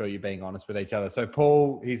make sure you're being honest with each other. So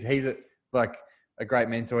Paul, he's a great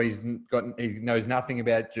mentor. He knows nothing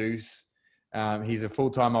about juice. He's a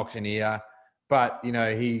full-time auctioneer. But, you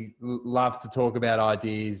know, he loves to talk about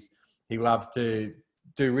ideas. He loves to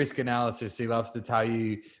do risk analysis. He loves to tell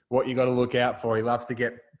you what you got to look out for. He loves to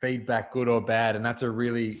get feedback, good or bad. And that's a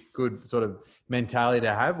really good sort of mentality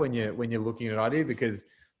to have when you're looking at an idea, because,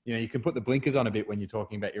 you know, you can put the blinkers on a bit when you're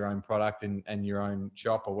talking about your own product and your own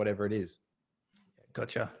shop or whatever it is.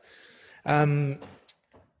 Gotcha.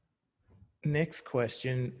 Next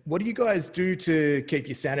question. What do you guys do to keep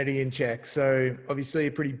your sanity in check? So obviously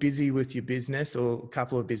you're pretty busy with your business, or a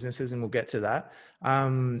couple of businesses, and we'll get to that.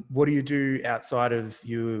 What do you do outside of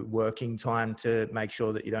your working time to make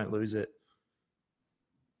sure that you don't lose it?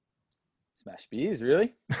 Smash beers,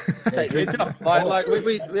 really. But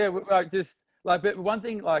one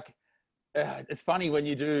thing, like, it's funny when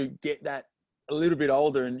you do get that a little bit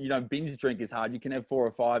older and, you know, binge drink is hard. You can have 4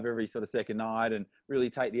 or 5 every sort of second night and really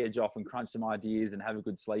take the edge off and crunch some ideas and have a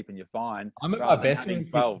good sleep, and you're fine. I'm at my best when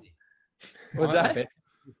 12. Was that?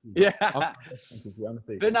 Yeah.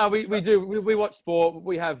 But no, we do. We watch sport.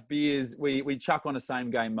 We have beers. We chuck on a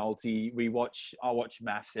same game multi. I watch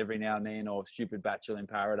maths every now and then, or Stupid Bachelor in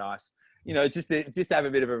Paradise. You know, just to have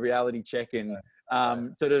a bit of a reality check and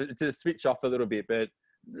sort of to switch off a little bit. But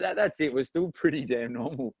that's it. We're still pretty damn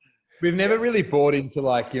normal. We've never really bought into,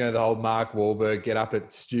 like, you know, the whole Mark Wahlberg get up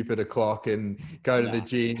at stupid o'clock and go to the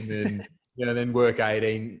gym and, you know, then work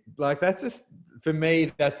 18. Like, that's just, for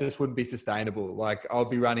me, that just wouldn't be sustainable. Like, I'll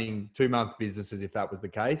be running 2-month businesses if that was the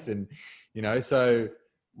case. And, you know, so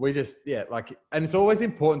we just, and it's always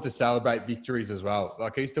important to celebrate victories as well.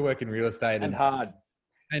 Like, I used to work in real estate and hard.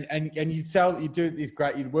 And you do this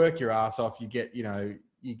great, you'd work your ass off. You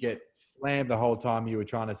get slammed the whole time you were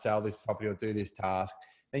trying to sell this property or do this task.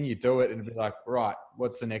 Then you do it and be like, right,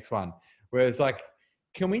 what's the next one? Whereas, like,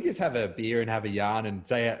 can we just have a beer and have a yarn and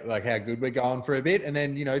say, like, how good we're going for a bit? And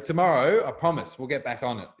then, you know, tomorrow, I promise we'll get back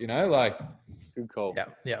on it, you know, like. Good call.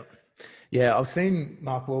 Yeah. I've seen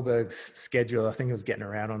Mark Wahlberg's schedule. I think it was getting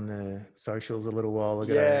around on the socials a little while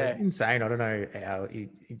ago. Yeah. It's insane. I don't know how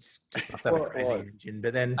he's just must have a crazy engine,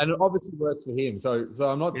 but then. And it obviously works for him. So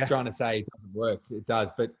I'm not trying to say it doesn't work. It does.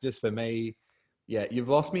 But just for me, yeah, you've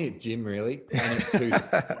lost me at gym, really.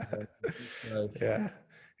 Yeah.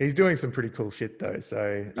 He's doing some pretty cool shit though.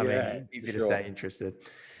 So, I mean, easy to stay interested.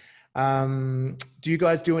 Do you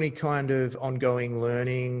guys do any kind of ongoing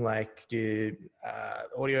learning? Like, do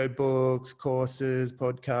audio books, courses,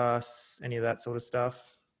 podcasts, any of that sort of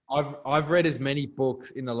stuff? I've read as many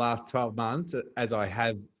books in the last 12 months as I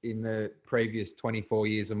have in the previous 24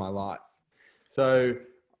 years of my life. So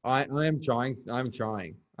I'm trying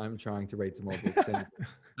to read some more books.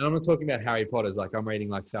 And I'm not talking about Harry Potter's. Like, I'm reading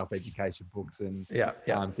like self-education books and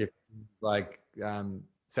different, like Sabri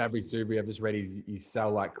Subri. I've just read his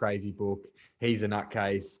Sell Like Crazy book. He's a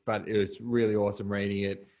nutcase, but it was really awesome reading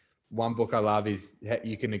it. one book I love is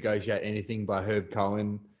You Can Negotiate Anything by Herb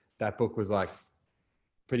Cohen. That book was like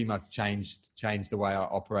pretty much changed the way I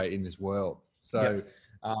operate in this world. So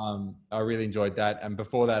I really enjoyed that. And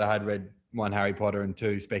before that, I had read 1 Harry Potter and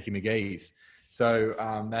 2 Specky McGee's. So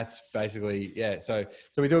that's basically, yeah. So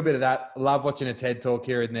we do a bit of that. Love watching a TED Talk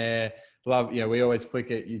here and there. Love, we always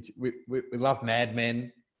flick it. We love Mad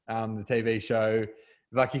Men, the TV show.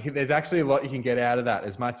 Like there's actually a lot you can get out of that.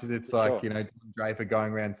 As much as it's like, Don Draper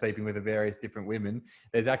going around sleeping with various different women,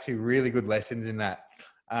 there's actually really good lessons in that.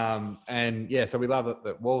 And yeah, so we love it.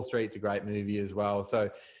 That Wall Street's a great movie as well. So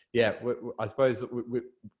yeah, I suppose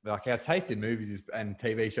like our taste in movies and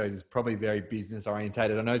TV shows is probably very business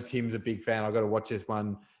orientated. I know Tim's a big fan. I've got to watch this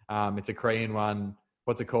one. It's a Korean one.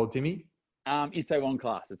 What's it called, Timmy? Itaewon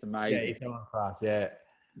Class. It's amazing. Yeah, Itaewon Class. Yeah.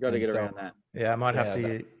 Got to get around that. Yeah, I might have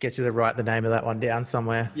to get you to write the name of that one down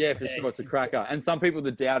somewhere. Yeah, for sure. It's a cracker. And some people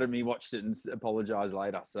that doubted me watched it and apologized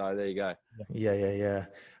later. So there you go. Yeah.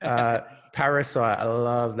 Parasite. I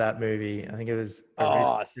love that movie. I think it was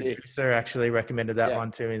a producer actually recommended that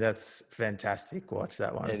one to me. That's fantastic. Watch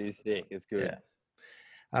that one. It is sick. It's good.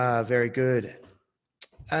 Yeah. Very good.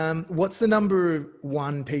 What's the number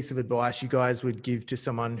one piece of advice you guys would give to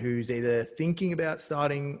someone who's either thinking about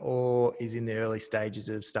starting or is in the early stages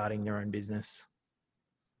of starting their own business?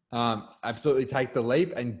 Absolutely take the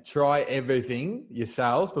leap and try everything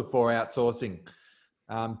yourselves before outsourcing.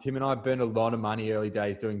 Tim and I burned a lot of money early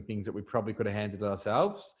days doing things that we probably could have handled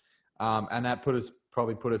ourselves. And that put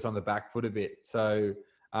us on the back foot a bit. So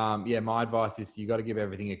my advice is you got to give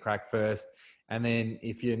everything a crack first. And then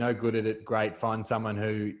if you're no good at it, great, find someone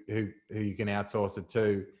who you can outsource it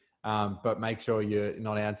to. But make sure you're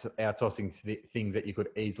not outsourcing things that you could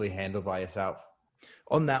easily handle by yourself.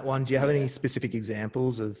 On that one, do you have any specific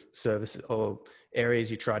examples of services or areas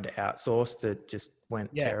you tried to outsource that just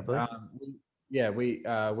went terribly?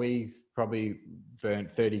 We probably burnt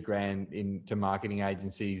 30 grand into marketing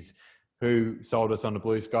agencies who sold us on the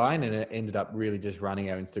Blue Sky, and it ended up really just running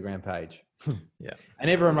our Instagram page. Yeah. And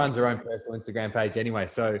everyone runs their own personal Instagram page anyway.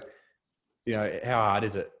 So, how hard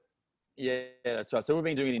is it? Yeah, that's right. So we've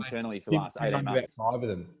been doing it internally for the last 18 months. About 5 of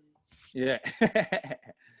them. Yeah.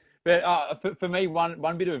 But for me,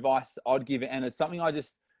 one bit of advice I'd give, and it's something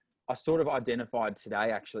I sort of identified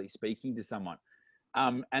today, actually speaking to someone.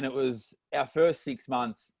 And it was our first 6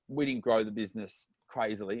 months, we didn't grow the business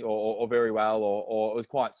crazily or very well, or it was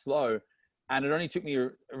quite slow. And it only took me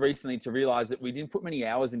recently to realize that we didn't put many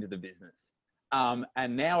hours into the business.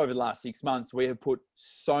 And now over the last 6 months, we have put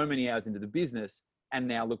so many hours into the business, and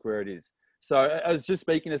now look where it is. So I was just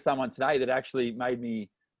speaking to someone today that actually made me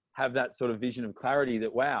have that sort of vision of clarity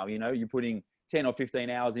that, wow, you're putting 10 or 15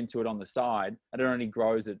 hours into it on the side, and it only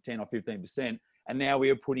grows at 10 or 15%. And now we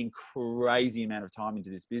are putting crazy amount of time into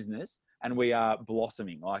this business, and we are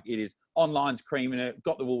blossoming. Like it is, online's creaming it,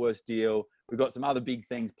 got the Woolworths deal. We've got some other big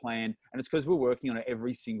things planned, and it's because we're working on it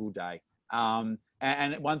every single day.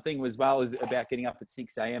 And one thing as well is about getting up at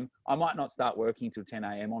 6 a.m. I might not start working till 10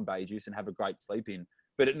 a.m. on Bejuice and have a great sleep in,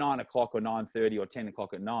 but at 9 o'clock or 9:30 or 10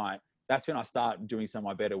 o'clock at night, that's when I start doing some of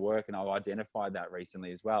my better work. And I've identified that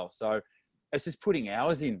recently as well. So it's just putting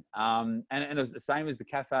hours in. And it was the same as the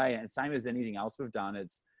cafe and same as anything else we've done.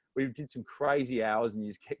 We did some crazy hours and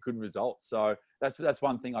you just get good results. So that's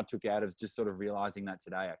one thing I took out of just sort of realizing that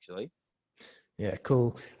today, actually. Yeah,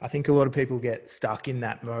 cool. I think a lot of people get stuck in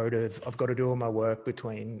that mode of I've got to do all my work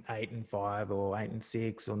between 8 and 5 or 8 and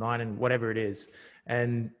 6 or 9 and whatever it is.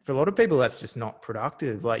 And for a lot of people, that's just not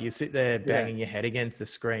productive. Like you sit there banging your head against the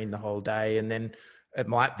screen the whole day. And then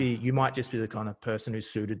you might just be the kind of person who's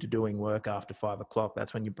suited to doing work after 5 o'clock.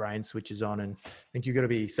 That's when your brain switches on. And I think you've got to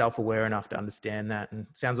be self-aware enough to understand that. And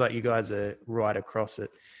it sounds like you guys are right across it.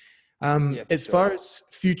 As far as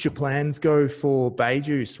future plans go for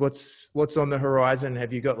Bejuice, what's on the horizon?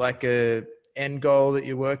 Have you got like a end goal that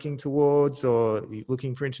you're working towards, or are you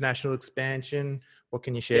looking for international expansion? What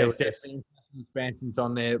can you share with us? International expansion's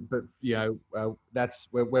on there, but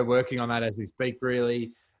we're working on that as we speak,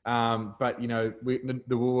 really. But the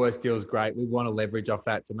Woolworths deal is great. We want to leverage off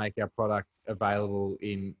that to make our products available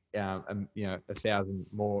in 1,000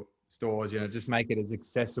 more stores. Just make it as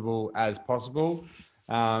accessible as possible.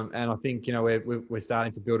 And I think, we're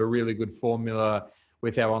starting to build a really good formula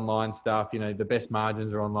with our online stuff. The best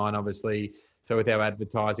margins are online, obviously. So with our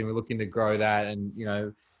advertising, we're looking to grow that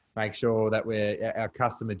and, make sure that our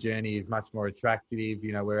customer journey is much more attractive.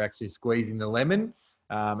 We're actually squeezing the lemon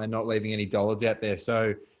and not leaving any dollars out there.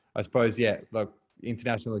 So I suppose,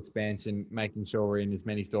 international expansion, making sure we're in as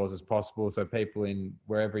many stores as possible. So people in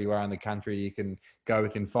wherever you are in the country, you can go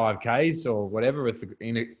within 5Ks or whatever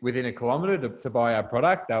within a kilometre to buy our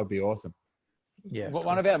product. That would be awesome. Yeah.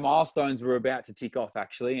 One of our milestones we're about to tick off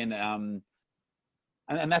actually, and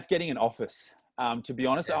that's getting an office. To be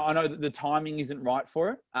honest, I know that the timing isn't right for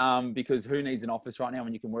it, because who needs an office right now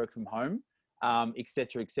when you can work from home, et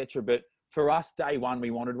cetera, et cetera. But for us, day one, we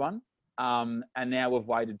wanted one. And now we've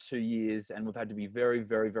waited 2 years and we've had to be very,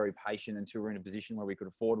 very, very patient until we're in a position where we could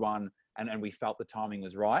afford one and we felt the timing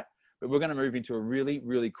was right. But we're going to move into a really,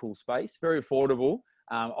 really cool space, very affordable,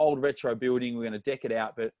 old retro building. We're going to deck it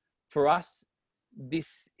out. But for us,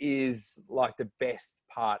 this is like the best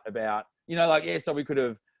part about, so we could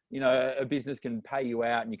have, a business can pay you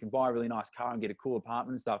out and you can buy a really nice car and get a cool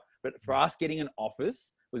apartment and stuff. But for us, getting an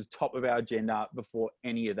office was top of our agenda before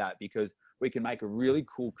any of that, because we can make a really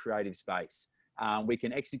cool creative space. We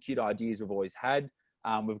can execute ideas we've always had.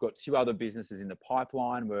 We've got 2 other businesses in the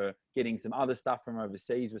pipeline. We're getting some other stuff from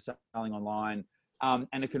overseas. We're selling online.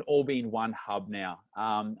 And it can all be in one hub now.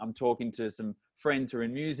 I'm talking to some friends who are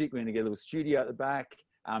in music. We're going to get a little studio at the back.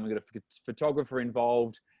 We've got a photographer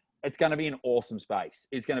involved. It's going to be an awesome space.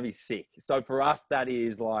 It's going to be sick. So for us, that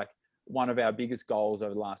is like one of our biggest goals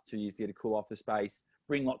over the last 2 years, to get a cool office space,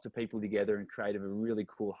 bring lots of people together and create a really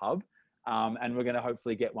cool hub. And we're going to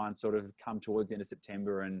hopefully get one sort of come towards the end of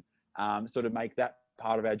September and sort of make that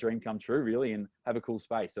part of our dream come true, really, and have a cool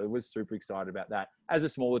space. So we're super excited about that as a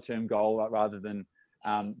smaller term goal, rather than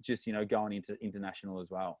just, going into international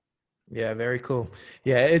as well. Yeah, very cool.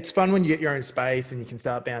 Yeah, it's fun when you get your own space and you can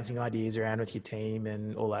start bouncing ideas around with your team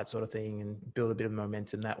and all that sort of thing and build a bit of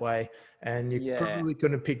momentum that way. And you probably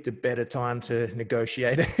couldn't have picked a better time to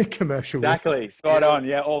negotiate a commercial. Exactly. Spot on.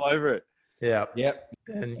 Yeah, all over it. Yeah. Yep.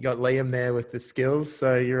 And you got Liam there with the skills,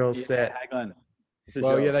 so you're all set. Hagland.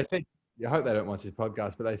 Well, yeah, they said, I hope they don't watch this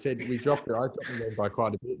podcast, but they said I dropped it by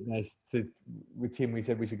quite a bit. And with Tim, we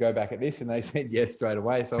said we should go back at this, and they said yes straight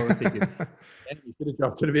away. So I was thinking, we should have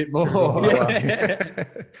dropped it a bit more.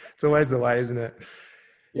 It's always the way, isn't it?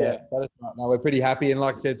 Yeah, that is right. No, we're pretty happy. And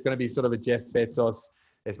like I said, it's going to be sort of a Jeff Bezos.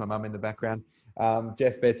 There's my mum in the background.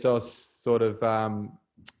 Jeff Bezos sort of,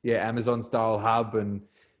 Amazon style hub. And,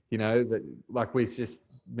 like we just,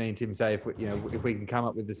 me and Tim say, if we can come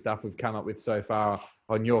up with the stuff we've come up with so far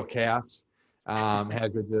on your couch, how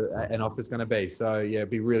good's an office going to be? So yeah, it'd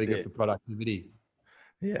be really good for productivity.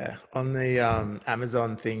 Yeah. On the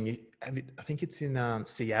Amazon thing, I think it's in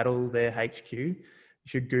Seattle, their HQ. You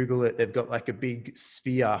should Google it. They've got like a big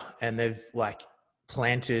sphere and they've like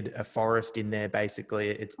planted a forest in there. Basically,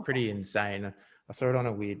 it's pretty insane. I saw it on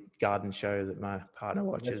a weird garden show that my partner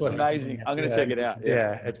watches. That's amazing. I'm going to check it out.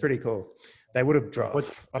 Yeah, it's pretty cool. They would have dropped.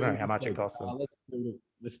 I don't know how much it cost them.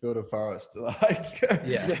 Let's build a forest. Well,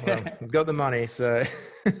 we've got the money, so.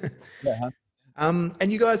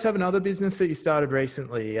 And you guys have another business that you started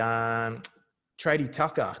recently, Tradie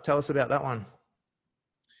Tucker. Tell us about that one.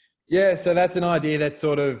 Yeah, so that's an idea that's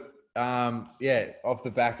sort of off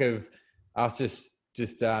the back of us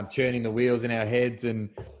just churning the wheels in our heads. And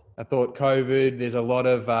I thought COVID, there's a lot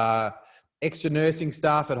of extra nursing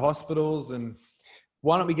staff at hospitals, and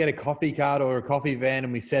why don't we get a coffee cart or a coffee van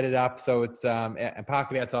and we set it up so it's and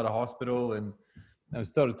park it outside a hospital. And I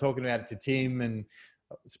started talking about it to Tim and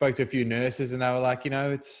spoke to a few nurses, and they were like,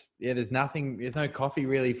 there's no coffee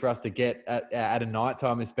really for us to get at a night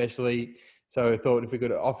time, especially. So I thought if we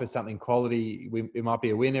could offer something quality, it might be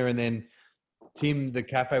a winner. And then Tim, the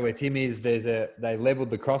cafe where Tim is, they leveled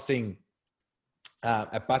the crossing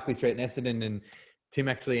at Buckley Street in Essendon, and Tim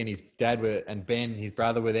actually and his dad and Ben, his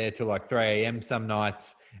brother, were there till like 3 a.m. some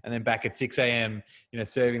nights, and then back at 6 a.m.,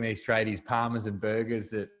 serving these tradies parmas and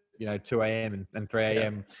burgers at 2 a.m. and 3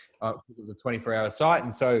 a.m. It was a 24-hour site.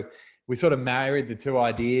 And so we sort of married the two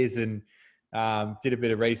ideas and did a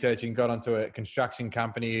bit of research and got onto a construction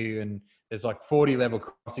company. And there's like 40 level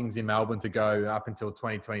crossings in Melbourne to go up until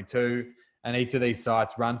 2022. And each of these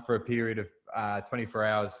sites run for a period of 24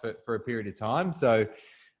 hours for a period of time. So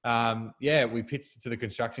we pitched it to the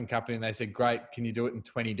construction company and they said, great, can you do it in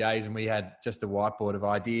 20 days? And we had just a whiteboard of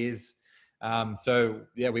ideas.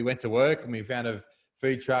 We went to work and we found a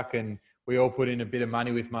food truck, and we all put in a bit of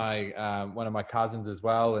money with my one of my cousins as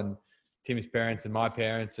well, and Tim's parents and my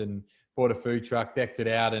parents, and bought a food truck, decked it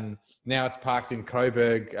out, and now it's parked in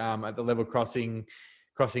Coburg at the level crossing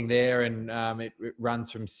there, and it runs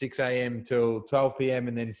from 6 a.m. till 12 p.m.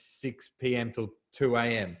 and then 6 p.m. till 2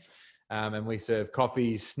 a.m. And we serve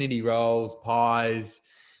coffees, snitty rolls, pies,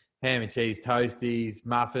 ham and cheese toasties,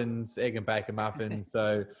 muffins, egg and bacon muffins.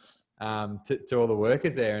 So to all the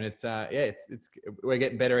workers there, and it's we're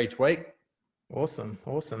getting better each week. Awesome.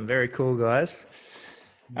 Very cool, guys.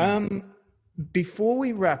 Before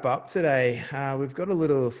we wrap up today, we've got a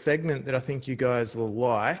little segment that I think you guys will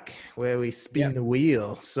like where we spin the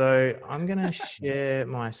wheel. So I'm going to share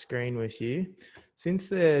my screen with you. Since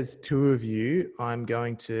there's two of you,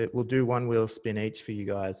 we'll do one wheel spin each for you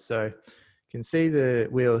guys. So you can see the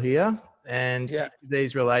wheel here, and each of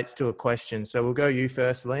these relates to a question. So we'll go you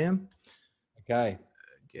first, Liam. Okay.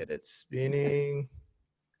 Get it spinning.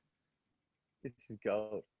 This is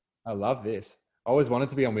gold. I love this. I always wanted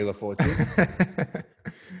to be on Wheel of Fortune.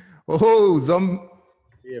 Oh, Zombie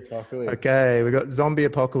apocalypse. Okay, we got zombie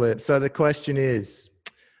apocalypse. So the question is,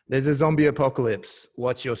 there's a zombie apocalypse.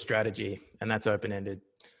 What's your strategy? And that's open-ended.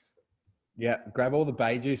 Yeah, grab all the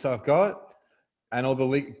bay juice I've got, and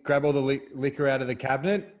grab all the liquor out of the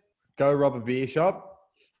cabinet. Go rob a beer shop.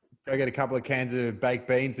 Go get a couple of cans of baked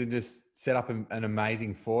beans and just set up an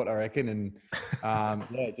amazing fort, I reckon. And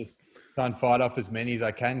just try and fight off as many as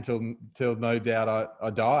I can till no doubt I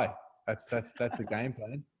die. That's the game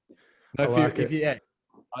plan. No fear.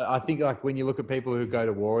 I think like when you look at people who go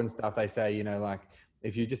to war and stuff, they say, you know, like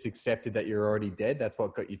if you just accepted that you're already dead, that's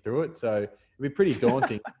what got you through it. So it'd be pretty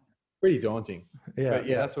daunting. Yeah. But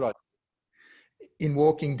that's what in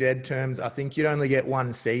Walking Dead terms, I think you'd only get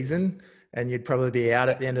one season and you'd probably be out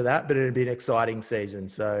at the end of that, but it'd be an exciting season.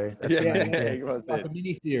 So that's like a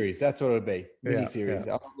mini series. That's what it'd be. Mini series.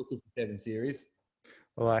 I'm looking for 7 series.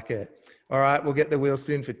 I like it. All right, we'll get the wheel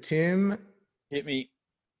spin for Tim. Hit me.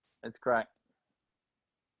 That's correct.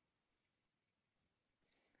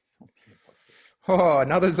 Oh,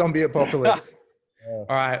 another zombie apocalypse. All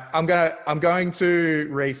right, I'm going to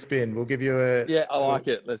respin. We'll give you a. Yeah, I like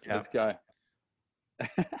it. Let's go.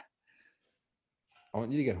 I want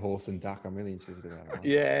you to get horse and duck. I'm really interested in that.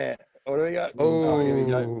 Yeah. What do we got? Here we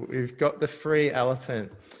go. We've got the free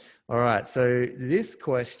elephant. All right. So this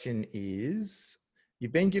question is,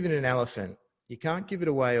 you've been given an elephant. You can't give it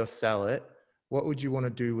away or sell it. What would you want to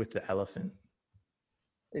do with the elephant?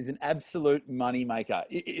 Is an absolute money maker.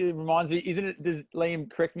 It reminds me, isn't it? Does Liam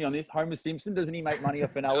correct me on this? Homer Simpson, doesn't he make money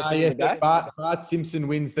off an elephant? Yes, Bart Simpson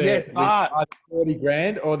wins the yes, Bart.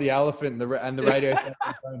 $40,000 or the elephant, and the radio station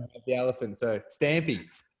don't have the elephant. So Stampy.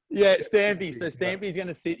 Yeah, Stampy. So Stampy's going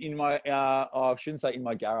to sit in my, I shouldn't say in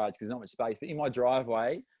my garage because there's not much space, but in my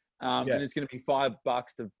driveway. And it's going to be $5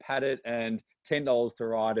 to pat it and $10 to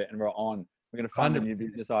ride it, and we're on. We're going to fund a new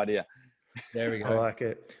business idea. There we go. I like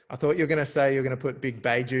it. I thought you were going to say you're going to put big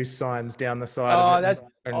bay juice signs down the side of it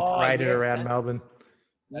and parade it around Melbourne.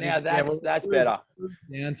 Now that's better.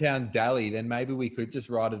 Downtown Dally, then maybe we could just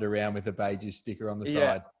ride it around with a bay juice sticker on the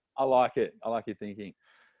side. I like it. I like your thinking.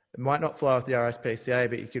 It might not fly with the RSPCA,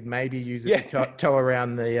 but you could maybe use it to tow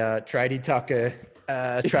around the Tradie Tucker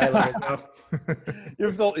trailer as well.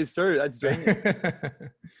 You've thought this through. That's genius.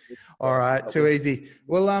 All right, too easy.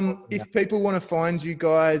 Well, if people want to find you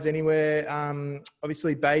guys anywhere,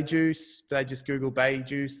 obviously Bay Juice, if they just Google Bay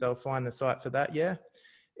Juice, they'll find the site for that, yeah?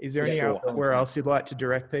 Is there anywhere else you'd like to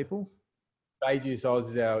direct people? Bay Juice Oz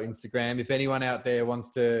is our Instagram. If anyone out there wants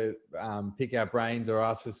to pick our brains or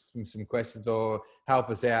ask us some questions or help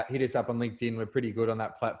us out, hit us up on LinkedIn. We're pretty good on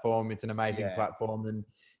that platform. It's an amazing platform. And,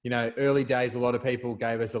 you know, early days, a lot of people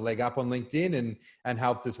gave us a leg up on LinkedIn and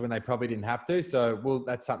helped us when they probably didn't have to. So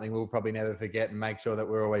that's something we'll probably never forget, and make sure that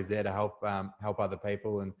we're always there to help other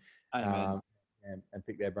people and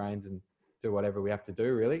pick their brains and do whatever we have to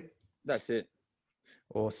do, really. That's it.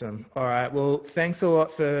 Awesome. All right. Well, thanks a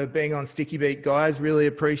lot for being on Sticky Beak, guys. Really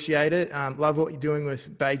appreciate it. Love what you're doing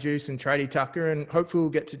with Bay Juice and Tradie Tucker, and hopefully we'll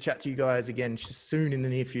get to chat to you guys again soon in the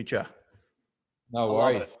near future. No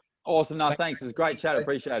worries. Awesome. No, thanks. It was a great chat.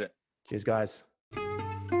 Appreciate it. Cheers, guys.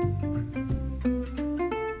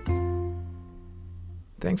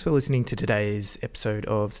 Thanks for listening to today's episode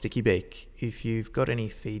of Sticky Beak. If you've got any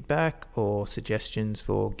feedback or suggestions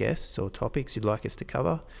for guests or topics you'd like us to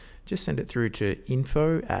cover, just send it through to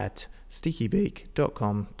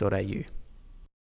info@stickybeak.com.au.